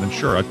 then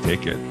sure, I'd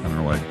take it. I don't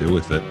know what I'd do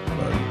with it,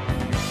 but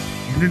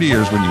community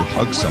is when you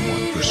hug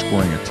someone for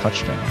scoring a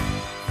touchdown,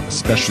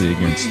 especially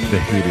against the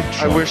hated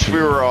Sean I wish Payton.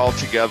 we were all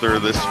together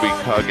this week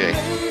hugging,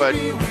 but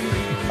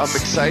I'm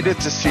excited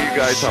to see you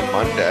guys on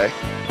Monday.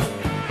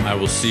 I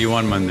will see you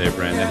on Monday,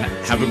 Brandon.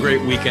 Have a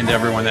great weekend,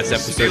 everyone. That's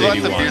episode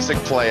 81. Let the music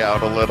play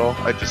out a little.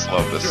 I just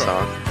love this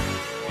song.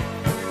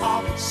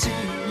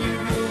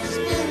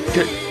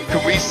 Can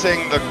we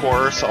sing the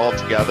chorus all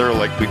together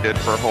like we did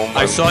for Home?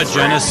 I saw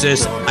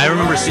Genesis. I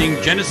remember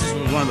seeing Genesis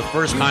was one of the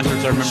first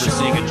concerts I remember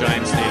seeing at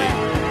Giant Stadium.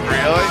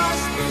 Really?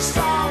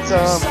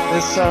 Some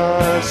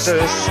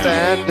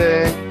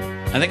misunderstanding.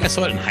 I think I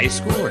saw it in high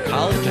school or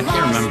college. I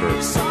can't remember.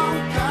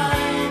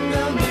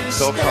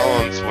 Phil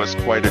Collins was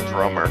quite a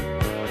drummer.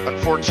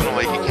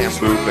 Unfortunately, he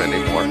can't move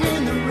anymore.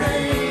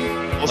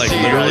 We'll see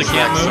you guys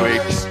next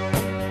week.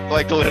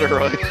 Like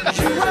literally.